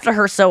go after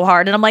her so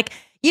hard? And I'm like,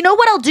 you know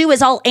what I'll do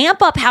is I'll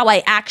amp up how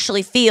I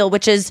actually feel,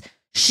 which is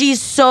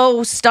she's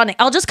so stunning.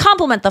 I'll just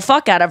compliment the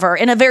fuck out of her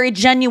in a very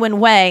genuine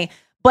way,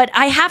 but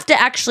I have to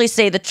actually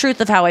say the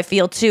truth of how I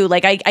feel too.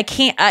 Like I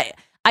can't,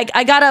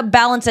 I gotta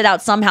balance it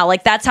out somehow.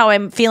 Like that's how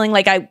I'm feeling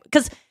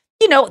because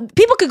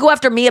people could go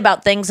after me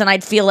about things and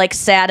I'd feel like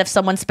sad if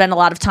someone spent a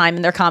lot of time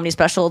in their comedy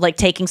special, like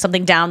taking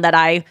something down that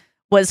I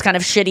was kind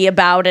of shitty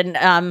about. And,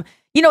 and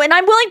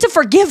I'm willing to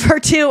forgive her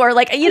too, or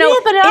like, Yeah,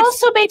 but it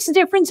also makes a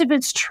difference if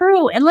it's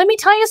true. And let me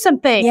tell you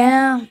something.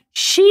 Yeah.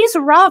 She's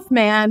rough,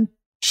 man.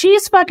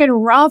 She's fucking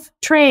rough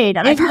trade.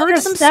 I've heard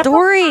some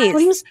stories.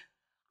 Times.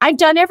 I've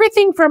done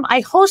everything from,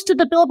 I hosted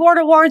the Billboard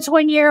Awards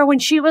one year when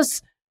she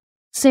was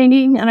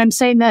singing, and I'm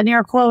saying that in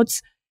air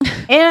quotes.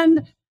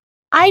 And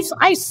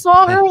I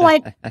saw her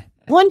like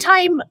one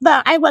time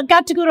I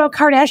got to go to a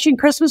Kardashian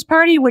Christmas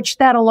party, which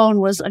that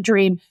alone was a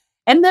dream.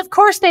 And of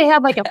course they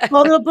have like a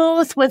photo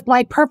booth with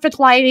like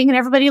perfect lighting and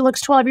everybody looks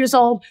 12 years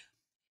old.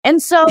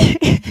 And so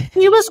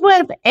he was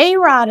with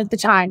A-Rod at the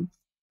time.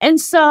 And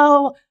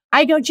so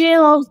I go,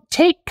 JLo,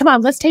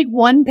 let's take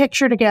one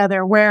picture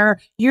together where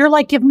you're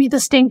like giving me the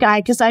stink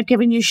eye because I've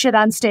given you shit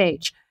on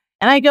stage.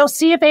 And I go,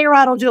 see if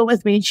A-Rod will do it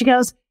with me. And she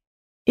goes,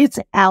 it's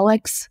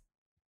Alex.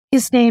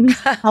 His name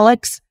is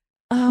Alex.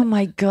 Oh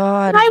my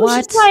God. And I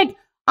was just like,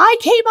 I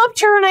came up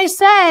to her and I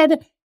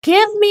said,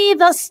 give me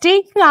the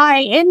stink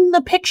eye in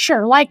the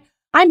picture. Like,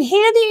 I'm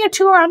handing it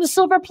to her on a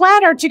silver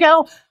platter to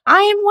go,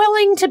 I am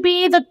willing to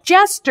be the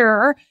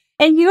jester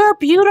and you're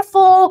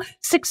beautiful,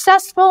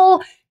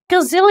 successful,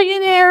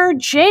 gazillionaire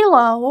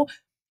JLo.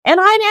 And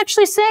I'm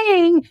actually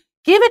saying,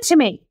 give it to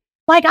me.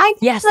 Like,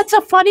 yes, that's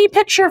a funny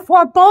picture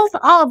for both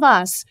of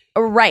us.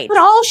 Right. But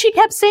all she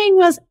kept saying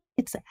was,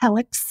 it's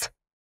Alex.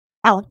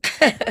 Alex.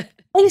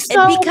 And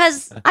so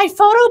because I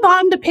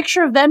photobombed a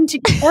picture of them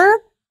together,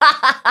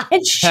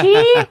 and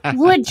she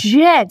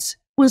legit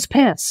was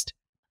pissed.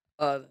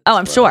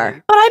 I'm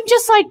sure. But I'm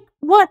just like,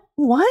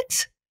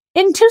 what?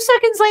 And 2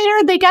 seconds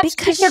later, they got to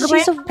take their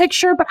grand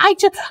picture, but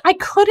I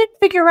couldn't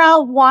figure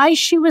out why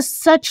she was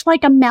such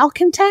like a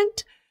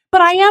malcontent. But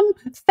I am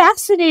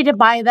fascinated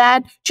by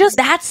that.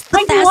 That's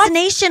the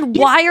fascination.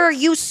 Why are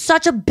you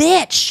such a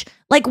bitch?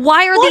 Like,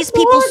 why are these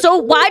people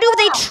why do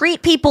they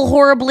treat people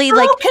horribly? How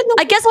like, can the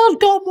I guess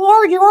world go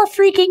more your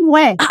freaking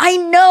way? I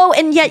know.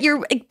 And yet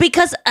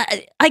because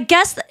I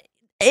guess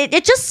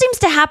it just seems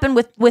to happen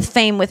with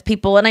fame with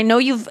people. And I know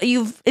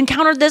you've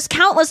encountered this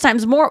countless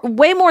times,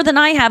 way more than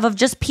I have, of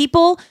just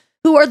people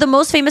who are the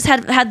most famous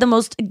had the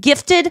most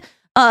gifted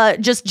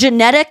just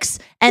genetics,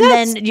 and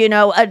then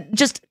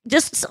just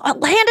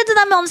handed to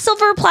them on a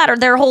silver platter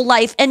their whole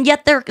life, and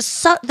yet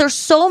they're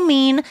so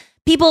mean.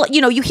 People,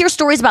 you hear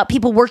stories about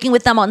people working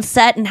with them on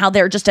set and how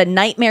they're just a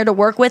nightmare to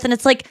work with, and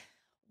it's like,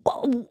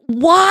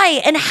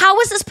 why? And how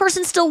is this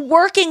person still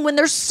working when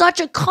they're such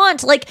a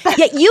cunt? Like,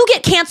 yet you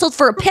get canceled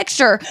for a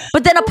picture,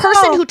 but then a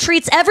person who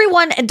treats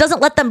everyone and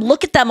doesn't let them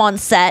look at them on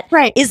set,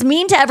 is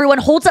mean to everyone,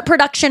 holds up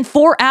production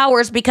 4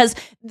 hours because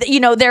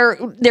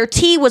their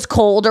tea was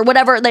cold or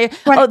whatever,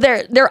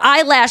 their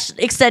eyelash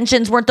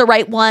extensions weren't the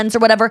right ones or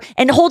whatever,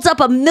 and holds up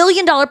 $1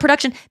 million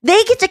production.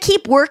 They get to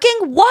keep working.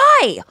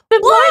 Why?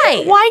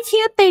 Why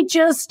can't they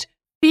just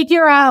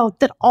figure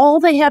out that all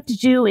they have to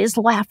do is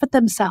laugh at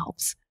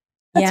themselves?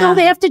 That's all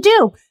they have to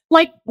do.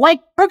 Like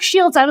Brooke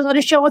Shields, I was on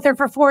a show with her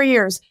for 4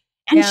 years.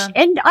 And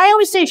and I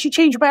always say she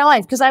changed my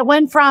life because I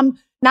went from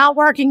not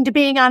working to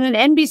being on an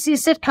NBC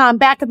sitcom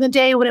back in the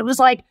day when it was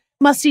like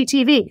must-see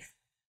TV.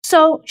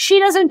 So she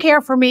doesn't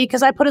care for me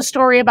because I put a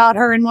story about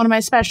her in one of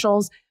my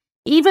specials,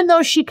 even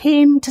though she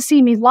came to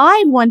see me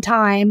live one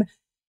time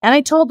and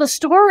I told the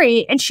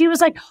story and she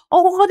was like,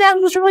 oh, that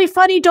was really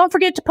funny. Don't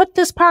forget to put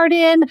this part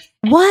in.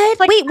 What?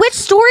 Like, wait, which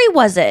story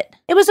was it?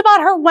 It was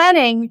about her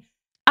wedding.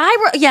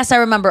 Yes, I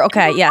remember.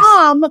 Okay, her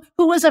mom,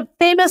 who was a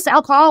famous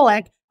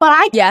alcoholic, but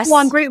I get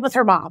along great with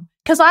her mom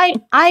because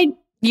I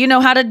you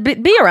know how to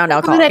be around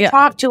alcohol. I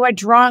talk to a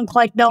drunk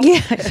like no.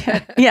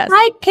 Yes,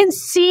 I can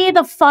see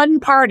the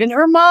fun part, and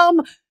her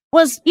mom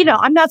was,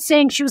 I'm not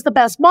saying she was the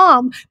best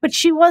mom, but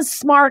she was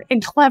smart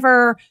and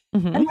clever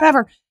and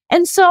whatever.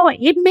 And so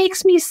it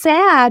makes me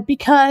sad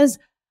because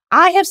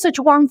I have such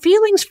warm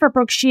feelings for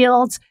Brooke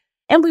Shields,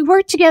 and we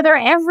worked together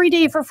every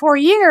day for 4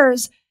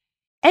 years.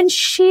 And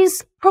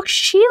she's Brooke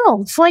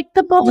Shields, like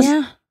the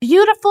most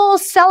beautiful,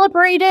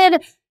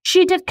 celebrated,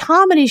 she did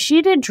comedy,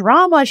 she did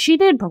drama, she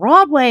did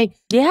Broadway.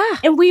 Yeah.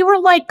 And we were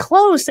like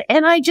close.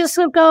 And I just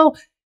would go,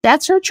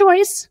 that's her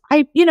choice.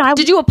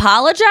 Did you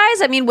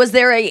apologize? I mean, was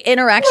there a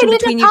interaction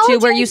between you two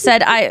where you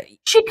said,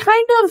 She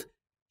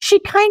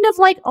kind of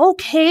like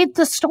okayed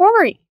the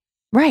story.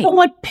 Right. But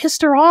what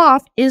pissed her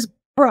off is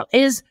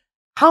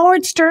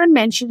Howard Stern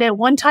mentioned it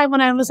one time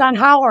when I was on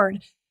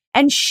Howard.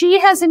 And she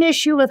has an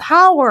issue with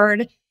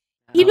Howard,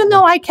 even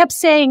though I kept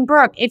saying,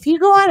 Brooke, if you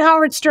go on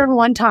Howard Stern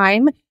one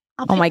time,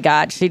 oh my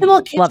God, he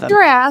will kiss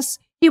your ass.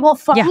 He will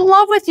fall in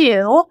love with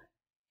you.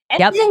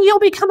 And then you'll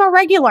become a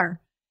regular.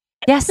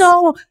 Yes.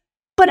 So,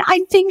 but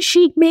I think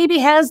she maybe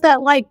has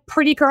that like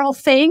pretty girl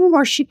thing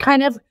where she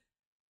kind of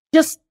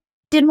just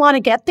didn't want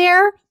to get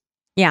there.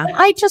 Yeah.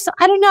 I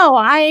don't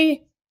know.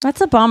 That's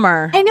a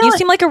bummer. I know. You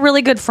seem like a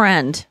really good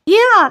friend.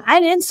 Yeah.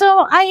 And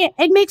so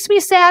it makes me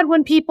sad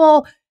when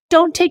people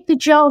don't take the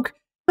joke,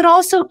 but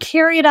also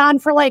carry it on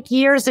for like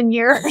years and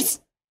years.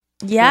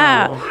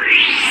 Yeah.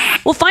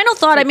 Well, final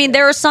thought. I mean,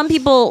 there are some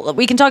people,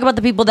 we can talk about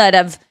the people that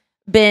have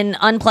been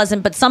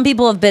unpleasant, but some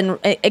people have been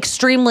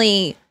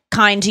extremely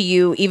kind to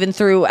you even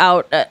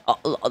throughout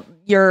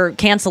your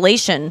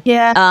cancellation.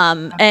 Yeah.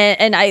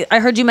 And I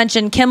heard you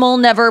mention Kimmel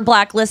never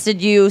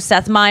blacklisted you,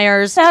 Seth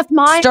Meyers,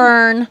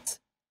 Stern.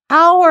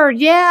 Howard,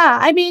 yeah.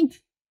 I mean,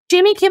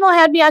 Jimmy Kimmel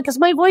had me on because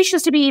my voice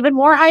used to be even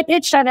more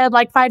high-pitched. I'd had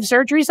like 5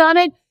 surgeries on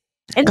it.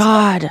 And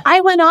God. So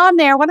I went on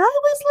there when I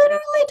was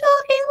literally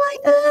talking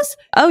like this.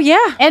 Oh,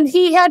 yeah. And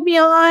he had me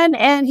on,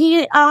 and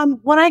he,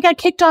 when I got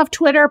kicked off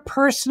Twitter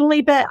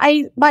personally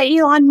by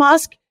Elon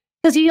Musk,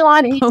 because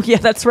Elon... Oh, yeah,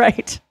 that's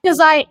right.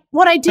 Because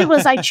what I did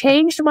was I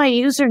changed my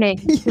username.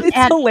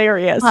 It's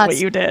hilarious what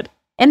you did.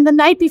 And the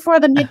night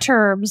before the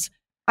midterms,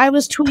 I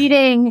was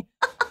tweeting...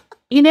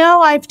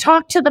 I've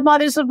talked to the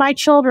mothers of my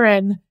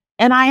children,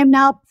 and I am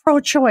now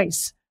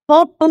pro-choice.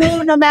 Vote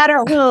blue no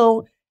matter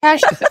who.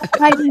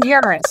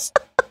 #Biden-Harris.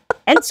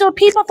 And so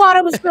people thought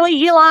it was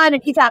really Elon,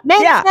 and he got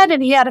mad,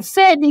 and he had a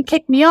fit, and he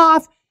kicked me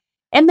off.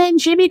 And then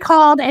Jimmy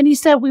called, and he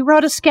said, we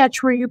wrote a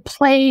sketch where you're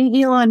playing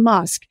Elon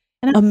Musk.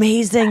 And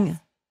amazing.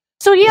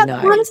 So, yeah,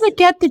 the ones that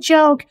get the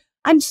joke,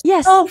 I'm so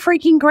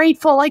freaking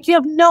grateful. Like, you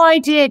have no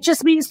idea. It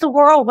just means the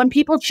world when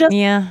people just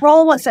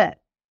roll with it.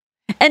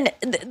 And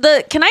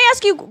can I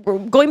ask you,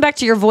 going back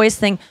to your voice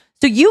thing,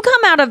 so you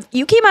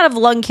came out of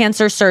lung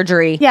cancer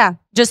surgery. Yeah.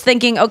 Just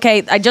thinking,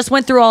 okay, I just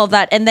went through all of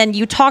that. And then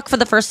you talk for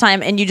the first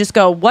time and you just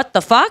go, what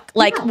the fuck?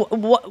 Like,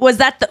 was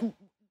that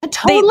a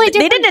totally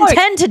they didn't voice.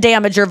 Intend to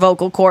damage your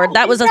vocal cord.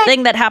 That was a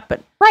thing that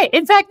happened. Right.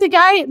 In fact,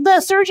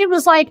 the surgeon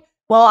was like,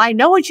 well, I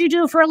know what you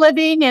do for a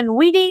living and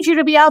we need you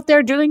to be out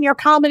there doing your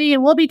comedy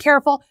and we'll be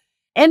careful.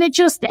 And it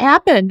just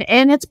happened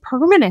and it's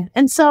permanent.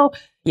 And so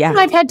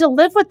I've had to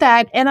live with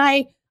that. And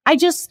I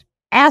just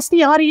ask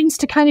the audience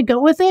to kind of go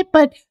with it,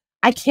 but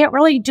I can't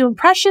really do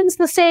impressions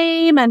the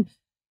same. And,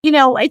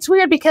 it's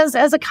weird because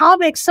as a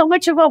comic, so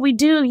much of what we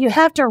do, you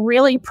have to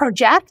really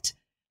project.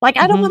 Like,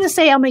 I don't want to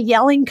say I'm a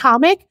yelling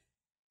comic,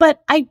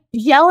 but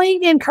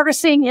yelling and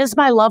cursing is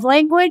my love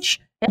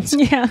language. It's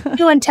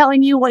and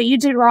telling you what you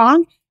did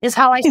wrong is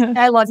how I say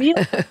I love you.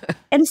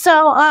 And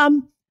so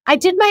I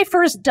did my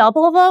first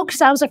double, though,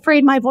 because I was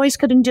afraid my voice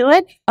couldn't do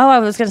it. Oh, I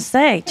was going to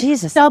say,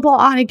 Jesus. Double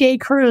on a gay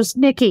cruise.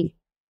 Nikki,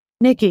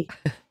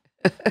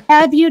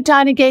 have you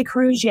done a gay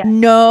cruise yet?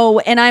 No.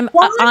 And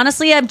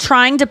honestly, I'm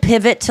trying to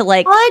pivot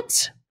to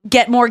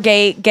get more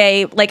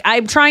gay. Like,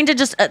 I'm trying to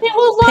just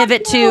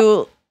pivot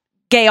to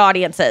gay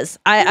audiences.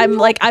 I'm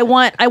like, I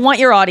want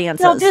your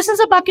audiences. No, this is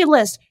a bucket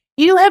list.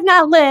 You have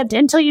not lived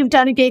until you've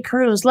done a gay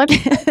cruise.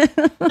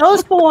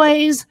 Those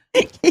boys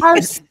are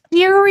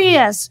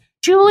serious.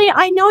 Julie,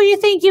 I know you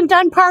think you've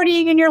done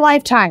partying in your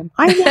lifetime.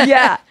 I know.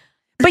 Yeah.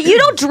 But you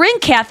don't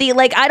drink, Kathy.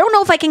 Like, I don't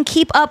know if I can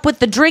keep up with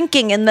the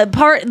drinking and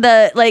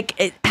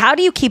how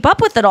do you keep up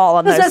with it all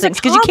on those things?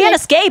 Because you can't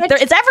escape.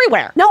 It's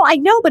everywhere. No, I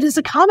know. But as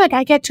a comic,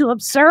 I get to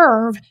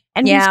observe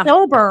and be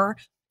sober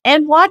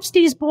and watch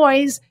these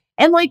boys.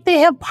 And they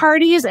have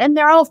parties and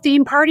they're all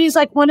theme parties.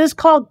 Like, one is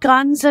called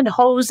Guns and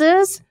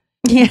Hoses.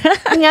 Yeah.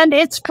 And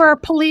it's for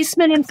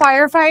policemen and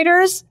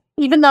firefighters,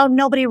 even though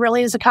nobody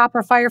really is a cop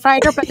or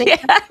firefighter. But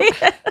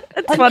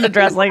it's fun to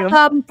dress like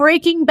them.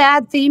 Breaking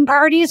Bad theme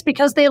parties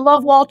because they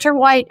love Walter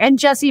White and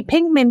Jesse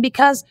Pinkman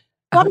because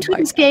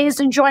sometimes gays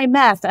enjoy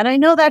meth. And I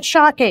know that's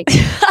shocking.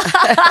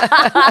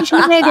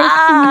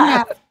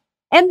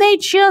 And they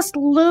just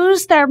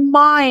lose their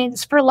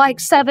minds for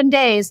 7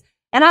 days.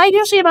 And I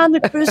usually am on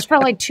the cruise for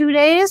 2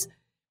 days,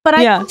 but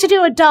I have to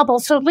do a double.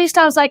 So at least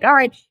I was like, all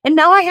right. And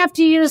now I have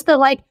to use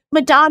the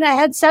Madonna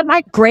headset.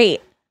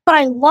 Great. But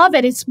I love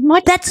it. It's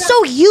much. That's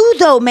so you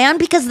though, man,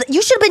 because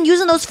you should have been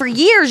using those for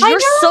years. You're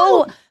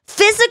so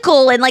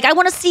physical and I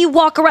want to see you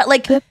walk around.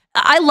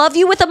 I love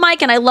you with a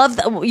mic and I love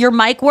your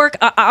mic work.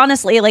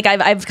 Honestly,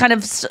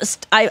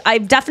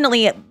 I've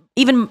definitely,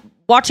 even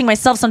watching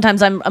myself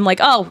sometimes, I'm like,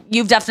 oh,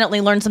 you've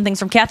definitely learned some things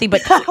from Kathy,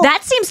 but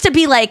that seems to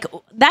be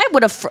that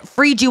would have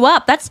freed you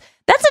up. That's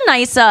a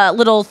nice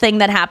little thing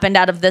that happened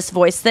out of this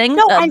voice thing.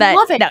 No, I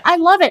love it. No. I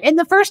love it. And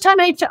the first time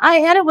I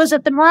had it was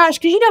at the Mirage,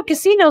 because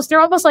casinos, they're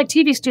almost like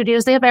TV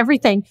studios. They have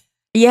everything.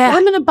 Yeah.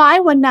 I'm going to buy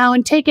one now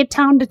and take it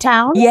town to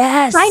town.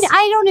 Yes.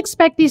 I don't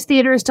expect these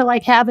theaters to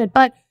like have it,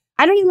 but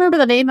I don't even remember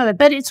the name of it,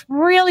 but it's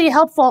really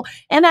helpful.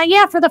 And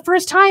for the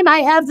first time, I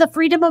have the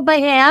freedom of my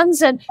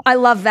hands, and I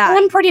love that.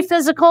 I'm pretty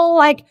physical.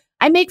 Like,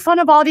 I make fun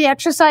of all the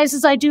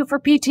exercises I do for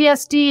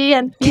PTSD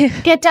and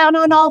get down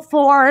on all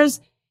fours.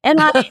 And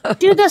I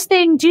do this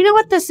thing. Do you know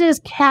what this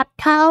is? Cat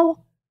cow?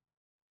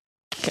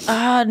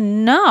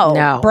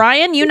 No.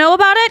 Brian, you know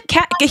about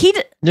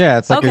it? Yeah,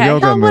 it's like a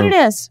yoga Tell move. what it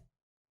is.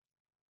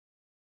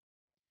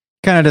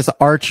 Kind of just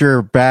arch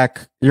your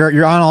back.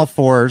 You're on all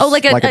fours,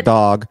 like a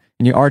dog,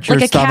 and you arch your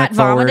stomach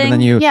forward, and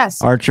then you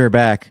arch your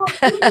back.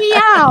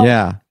 Meow.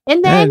 Yeah.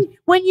 And then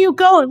when you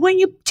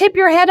tip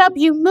your head up,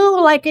 you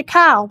moo like a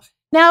cow.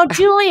 Now,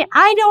 Julie,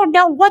 I don't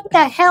know what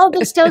the hell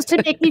this does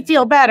to make me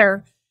feel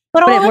better,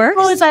 but all I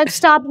know is I've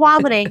stopped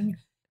vomiting.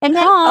 And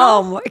then,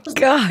 oh my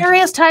God,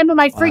 scariest time of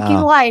my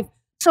freaking life.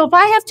 So if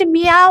I have to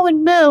meow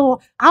and moo,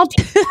 I'll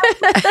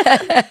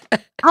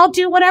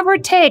do whatever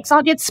it takes.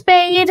 I'll get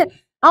spayed.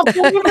 I'll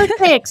do whatever it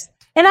takes.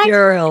 And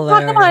You're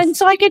hilarious.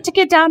 So I get to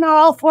get down on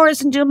all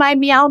fours and do my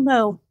meow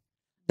moo.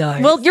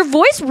 Nice. Well, your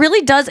voice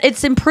really does.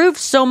 It's improved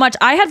so much.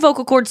 I had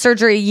vocal cord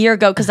surgery a year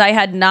ago because I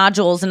had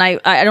nodules, and I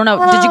don't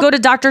know. Did you go to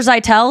Dr.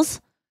 Zeitel's?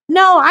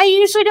 No, I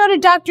usually go to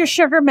Dr.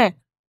 Sugarman.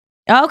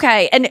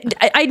 Okay, and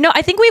I know.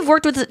 I think we've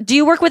worked with. Do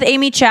you work with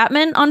Amy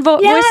Chapman on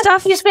voice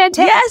stuff? She's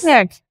fantastic.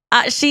 Yes.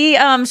 She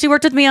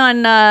worked with me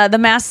on The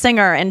Masked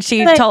Singer, and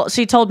she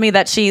told me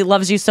that she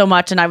loves you so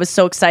much, and I was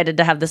so excited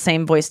to have the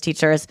same voice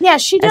teacher as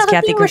she does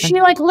a thing where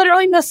she like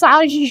literally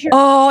massages your.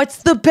 Oh,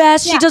 it's the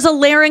best. Yeah. She does a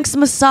larynx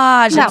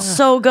massage. Yeah. It's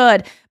so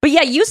good. But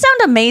yeah, you sound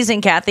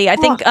amazing, Kathy. I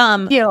think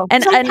you.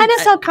 And so I'm kind of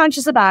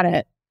self-conscious about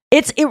it.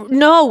 It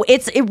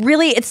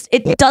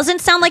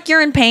doesn't sound like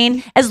you're in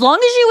pain as long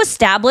as you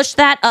establish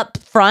that up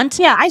front.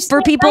 Yeah,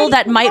 for people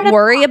that might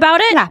worry about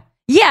it. Yeah.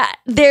 Yeah,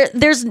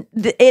 there's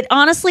it.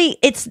 Honestly,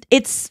 it's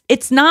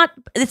not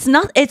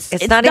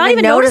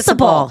even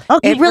noticeable.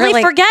 Okay. You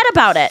really forget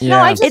about it.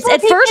 Yeah. No, it's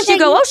at first you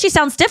go, oh, she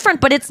sounds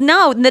different, but it's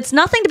nothing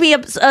to be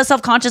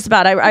self-conscious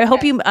about. I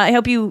hope you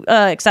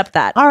accept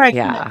that. All right.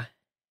 Yeah.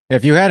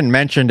 If you hadn't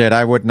mentioned it,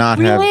 I would not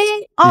have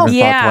even thought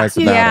twice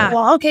about it.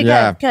 Well,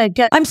 okay,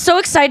 good. I'm so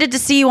excited to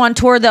see you on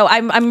tour, though.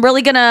 I'm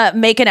really gonna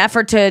make an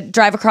effort to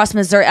drive across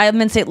Missouri.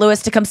 I'm in St.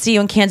 Louis to come see you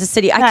in Kansas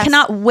City. Yes. I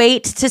cannot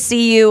wait to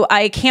see you.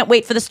 I can't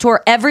wait for this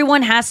tour.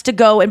 Everyone has to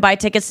go and buy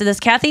tickets to this.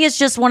 Kathy is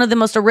just one of the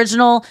most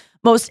original,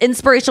 most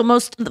inspirational,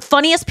 the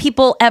funniest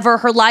people ever.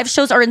 Her live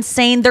shows are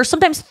insane. They're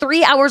sometimes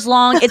 3 hours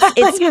long.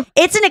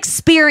 It's an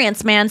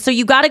experience, man. So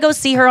you got to go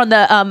see her on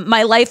the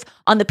My Life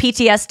on the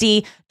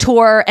PTSD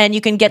tour, and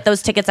you can get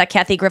those tickets at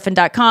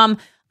kathygriffin.com.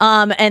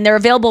 And they're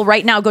available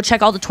right now. Go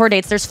check all the tour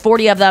dates. There's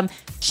 40 of them.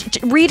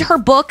 Read her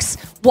books.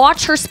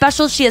 Watch her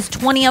specials. She has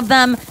 20 of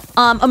them.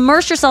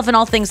 Immerse yourself in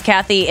all things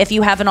Kathy if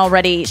you haven't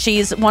already.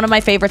 She's one of my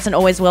favorites and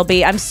always will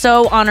be. I'm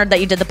so honored that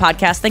you did the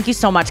podcast. Thank you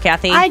so much,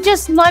 Kathy. I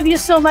just love you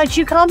so much.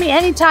 You call me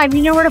anytime.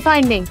 You know where to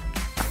find me.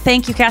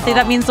 Thank you, Kathy.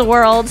 That means the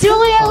world.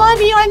 Julie, I love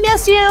you. I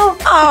miss you.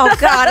 Oh,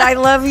 God, I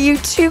love you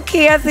too,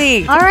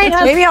 Kathy. All right.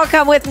 Maybe I'll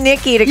come with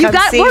Nikki to come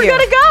see you. We're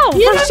going to go,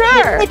 you for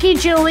sure. Nikki,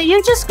 Julie,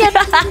 you just get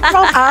All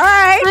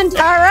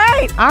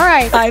right.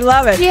 I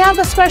love it. We have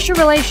a special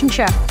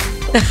relationship.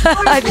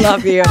 I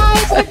love you.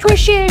 Guys, I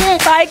appreciate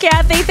it. Bye,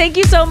 Kathy. Thank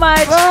you so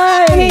much.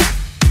 Bye.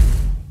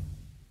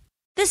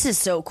 This is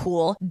so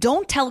cool.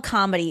 Don't Tell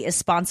Comedy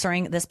is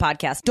sponsoring this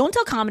podcast. Don't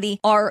Tell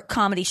Comedy are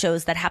comedy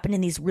shows that happen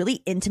in these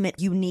really intimate,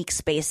 unique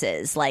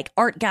spaces like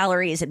art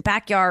galleries and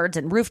backyards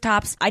and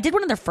rooftops. I did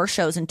one of their first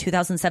shows in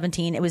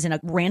 2017. It was in a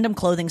random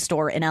clothing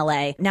store in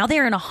LA. Now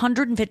they're in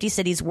 150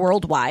 cities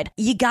worldwide.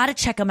 You got to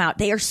check them out.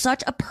 They are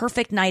such a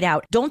perfect night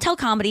out. Don't Tell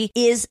Comedy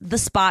is the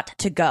spot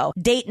to go.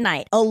 Date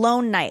night,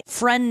 alone night,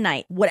 friend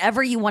night,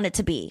 whatever you want it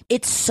to be.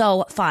 It's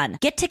so fun.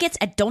 Get tickets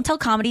at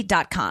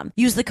don'ttellcomedy.com.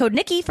 Use the code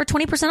Nikki for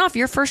 20% off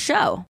your first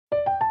show.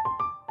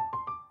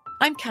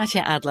 I'm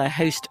Katya Adler,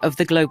 host of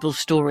The Global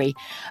Story.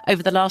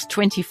 Over the last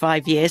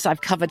 25 years, I've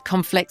covered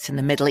conflicts in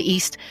the Middle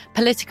East,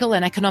 political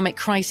and economic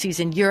crises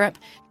in Europe,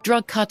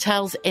 drug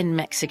cartels in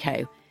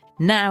Mexico.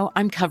 Now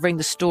I'm covering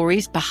the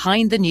stories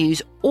behind the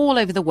news all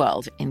over the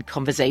world in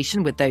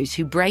conversation with those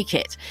who break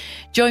it.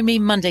 Join me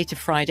Monday to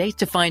Friday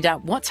to find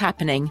out what's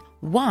happening,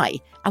 why,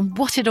 and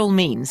what it all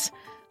means.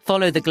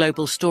 Follow The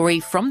Global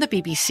Story from the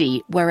BBC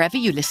wherever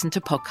you listen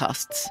to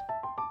podcasts.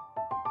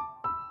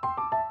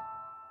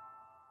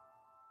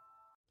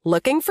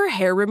 Looking for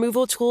hair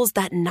removal tools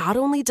that not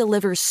only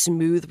deliver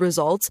smooth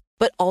results,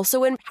 but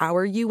also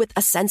empower you with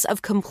a sense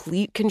of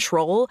complete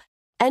control?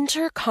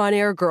 Enter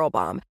Conair Girl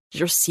Bomb,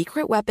 your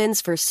secret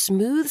weapons for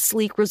smooth,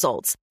 sleek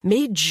results,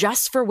 made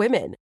just for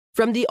women.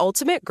 From the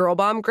ultimate Girl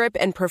Bomb grip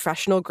and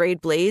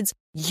professional-grade blades,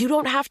 you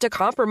don't have to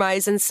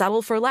compromise and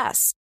settle for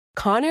less.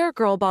 Conair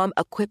Girl Bomb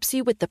equips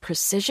you with the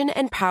precision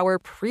and power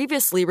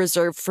previously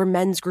reserved for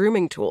men's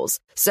grooming tools.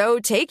 So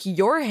take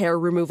your hair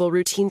removal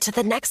routine to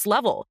the next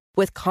level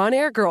with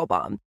Conair Girl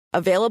Bomb.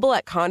 Available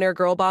at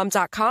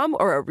ConairGirlBomb.com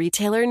or a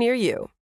retailer near you.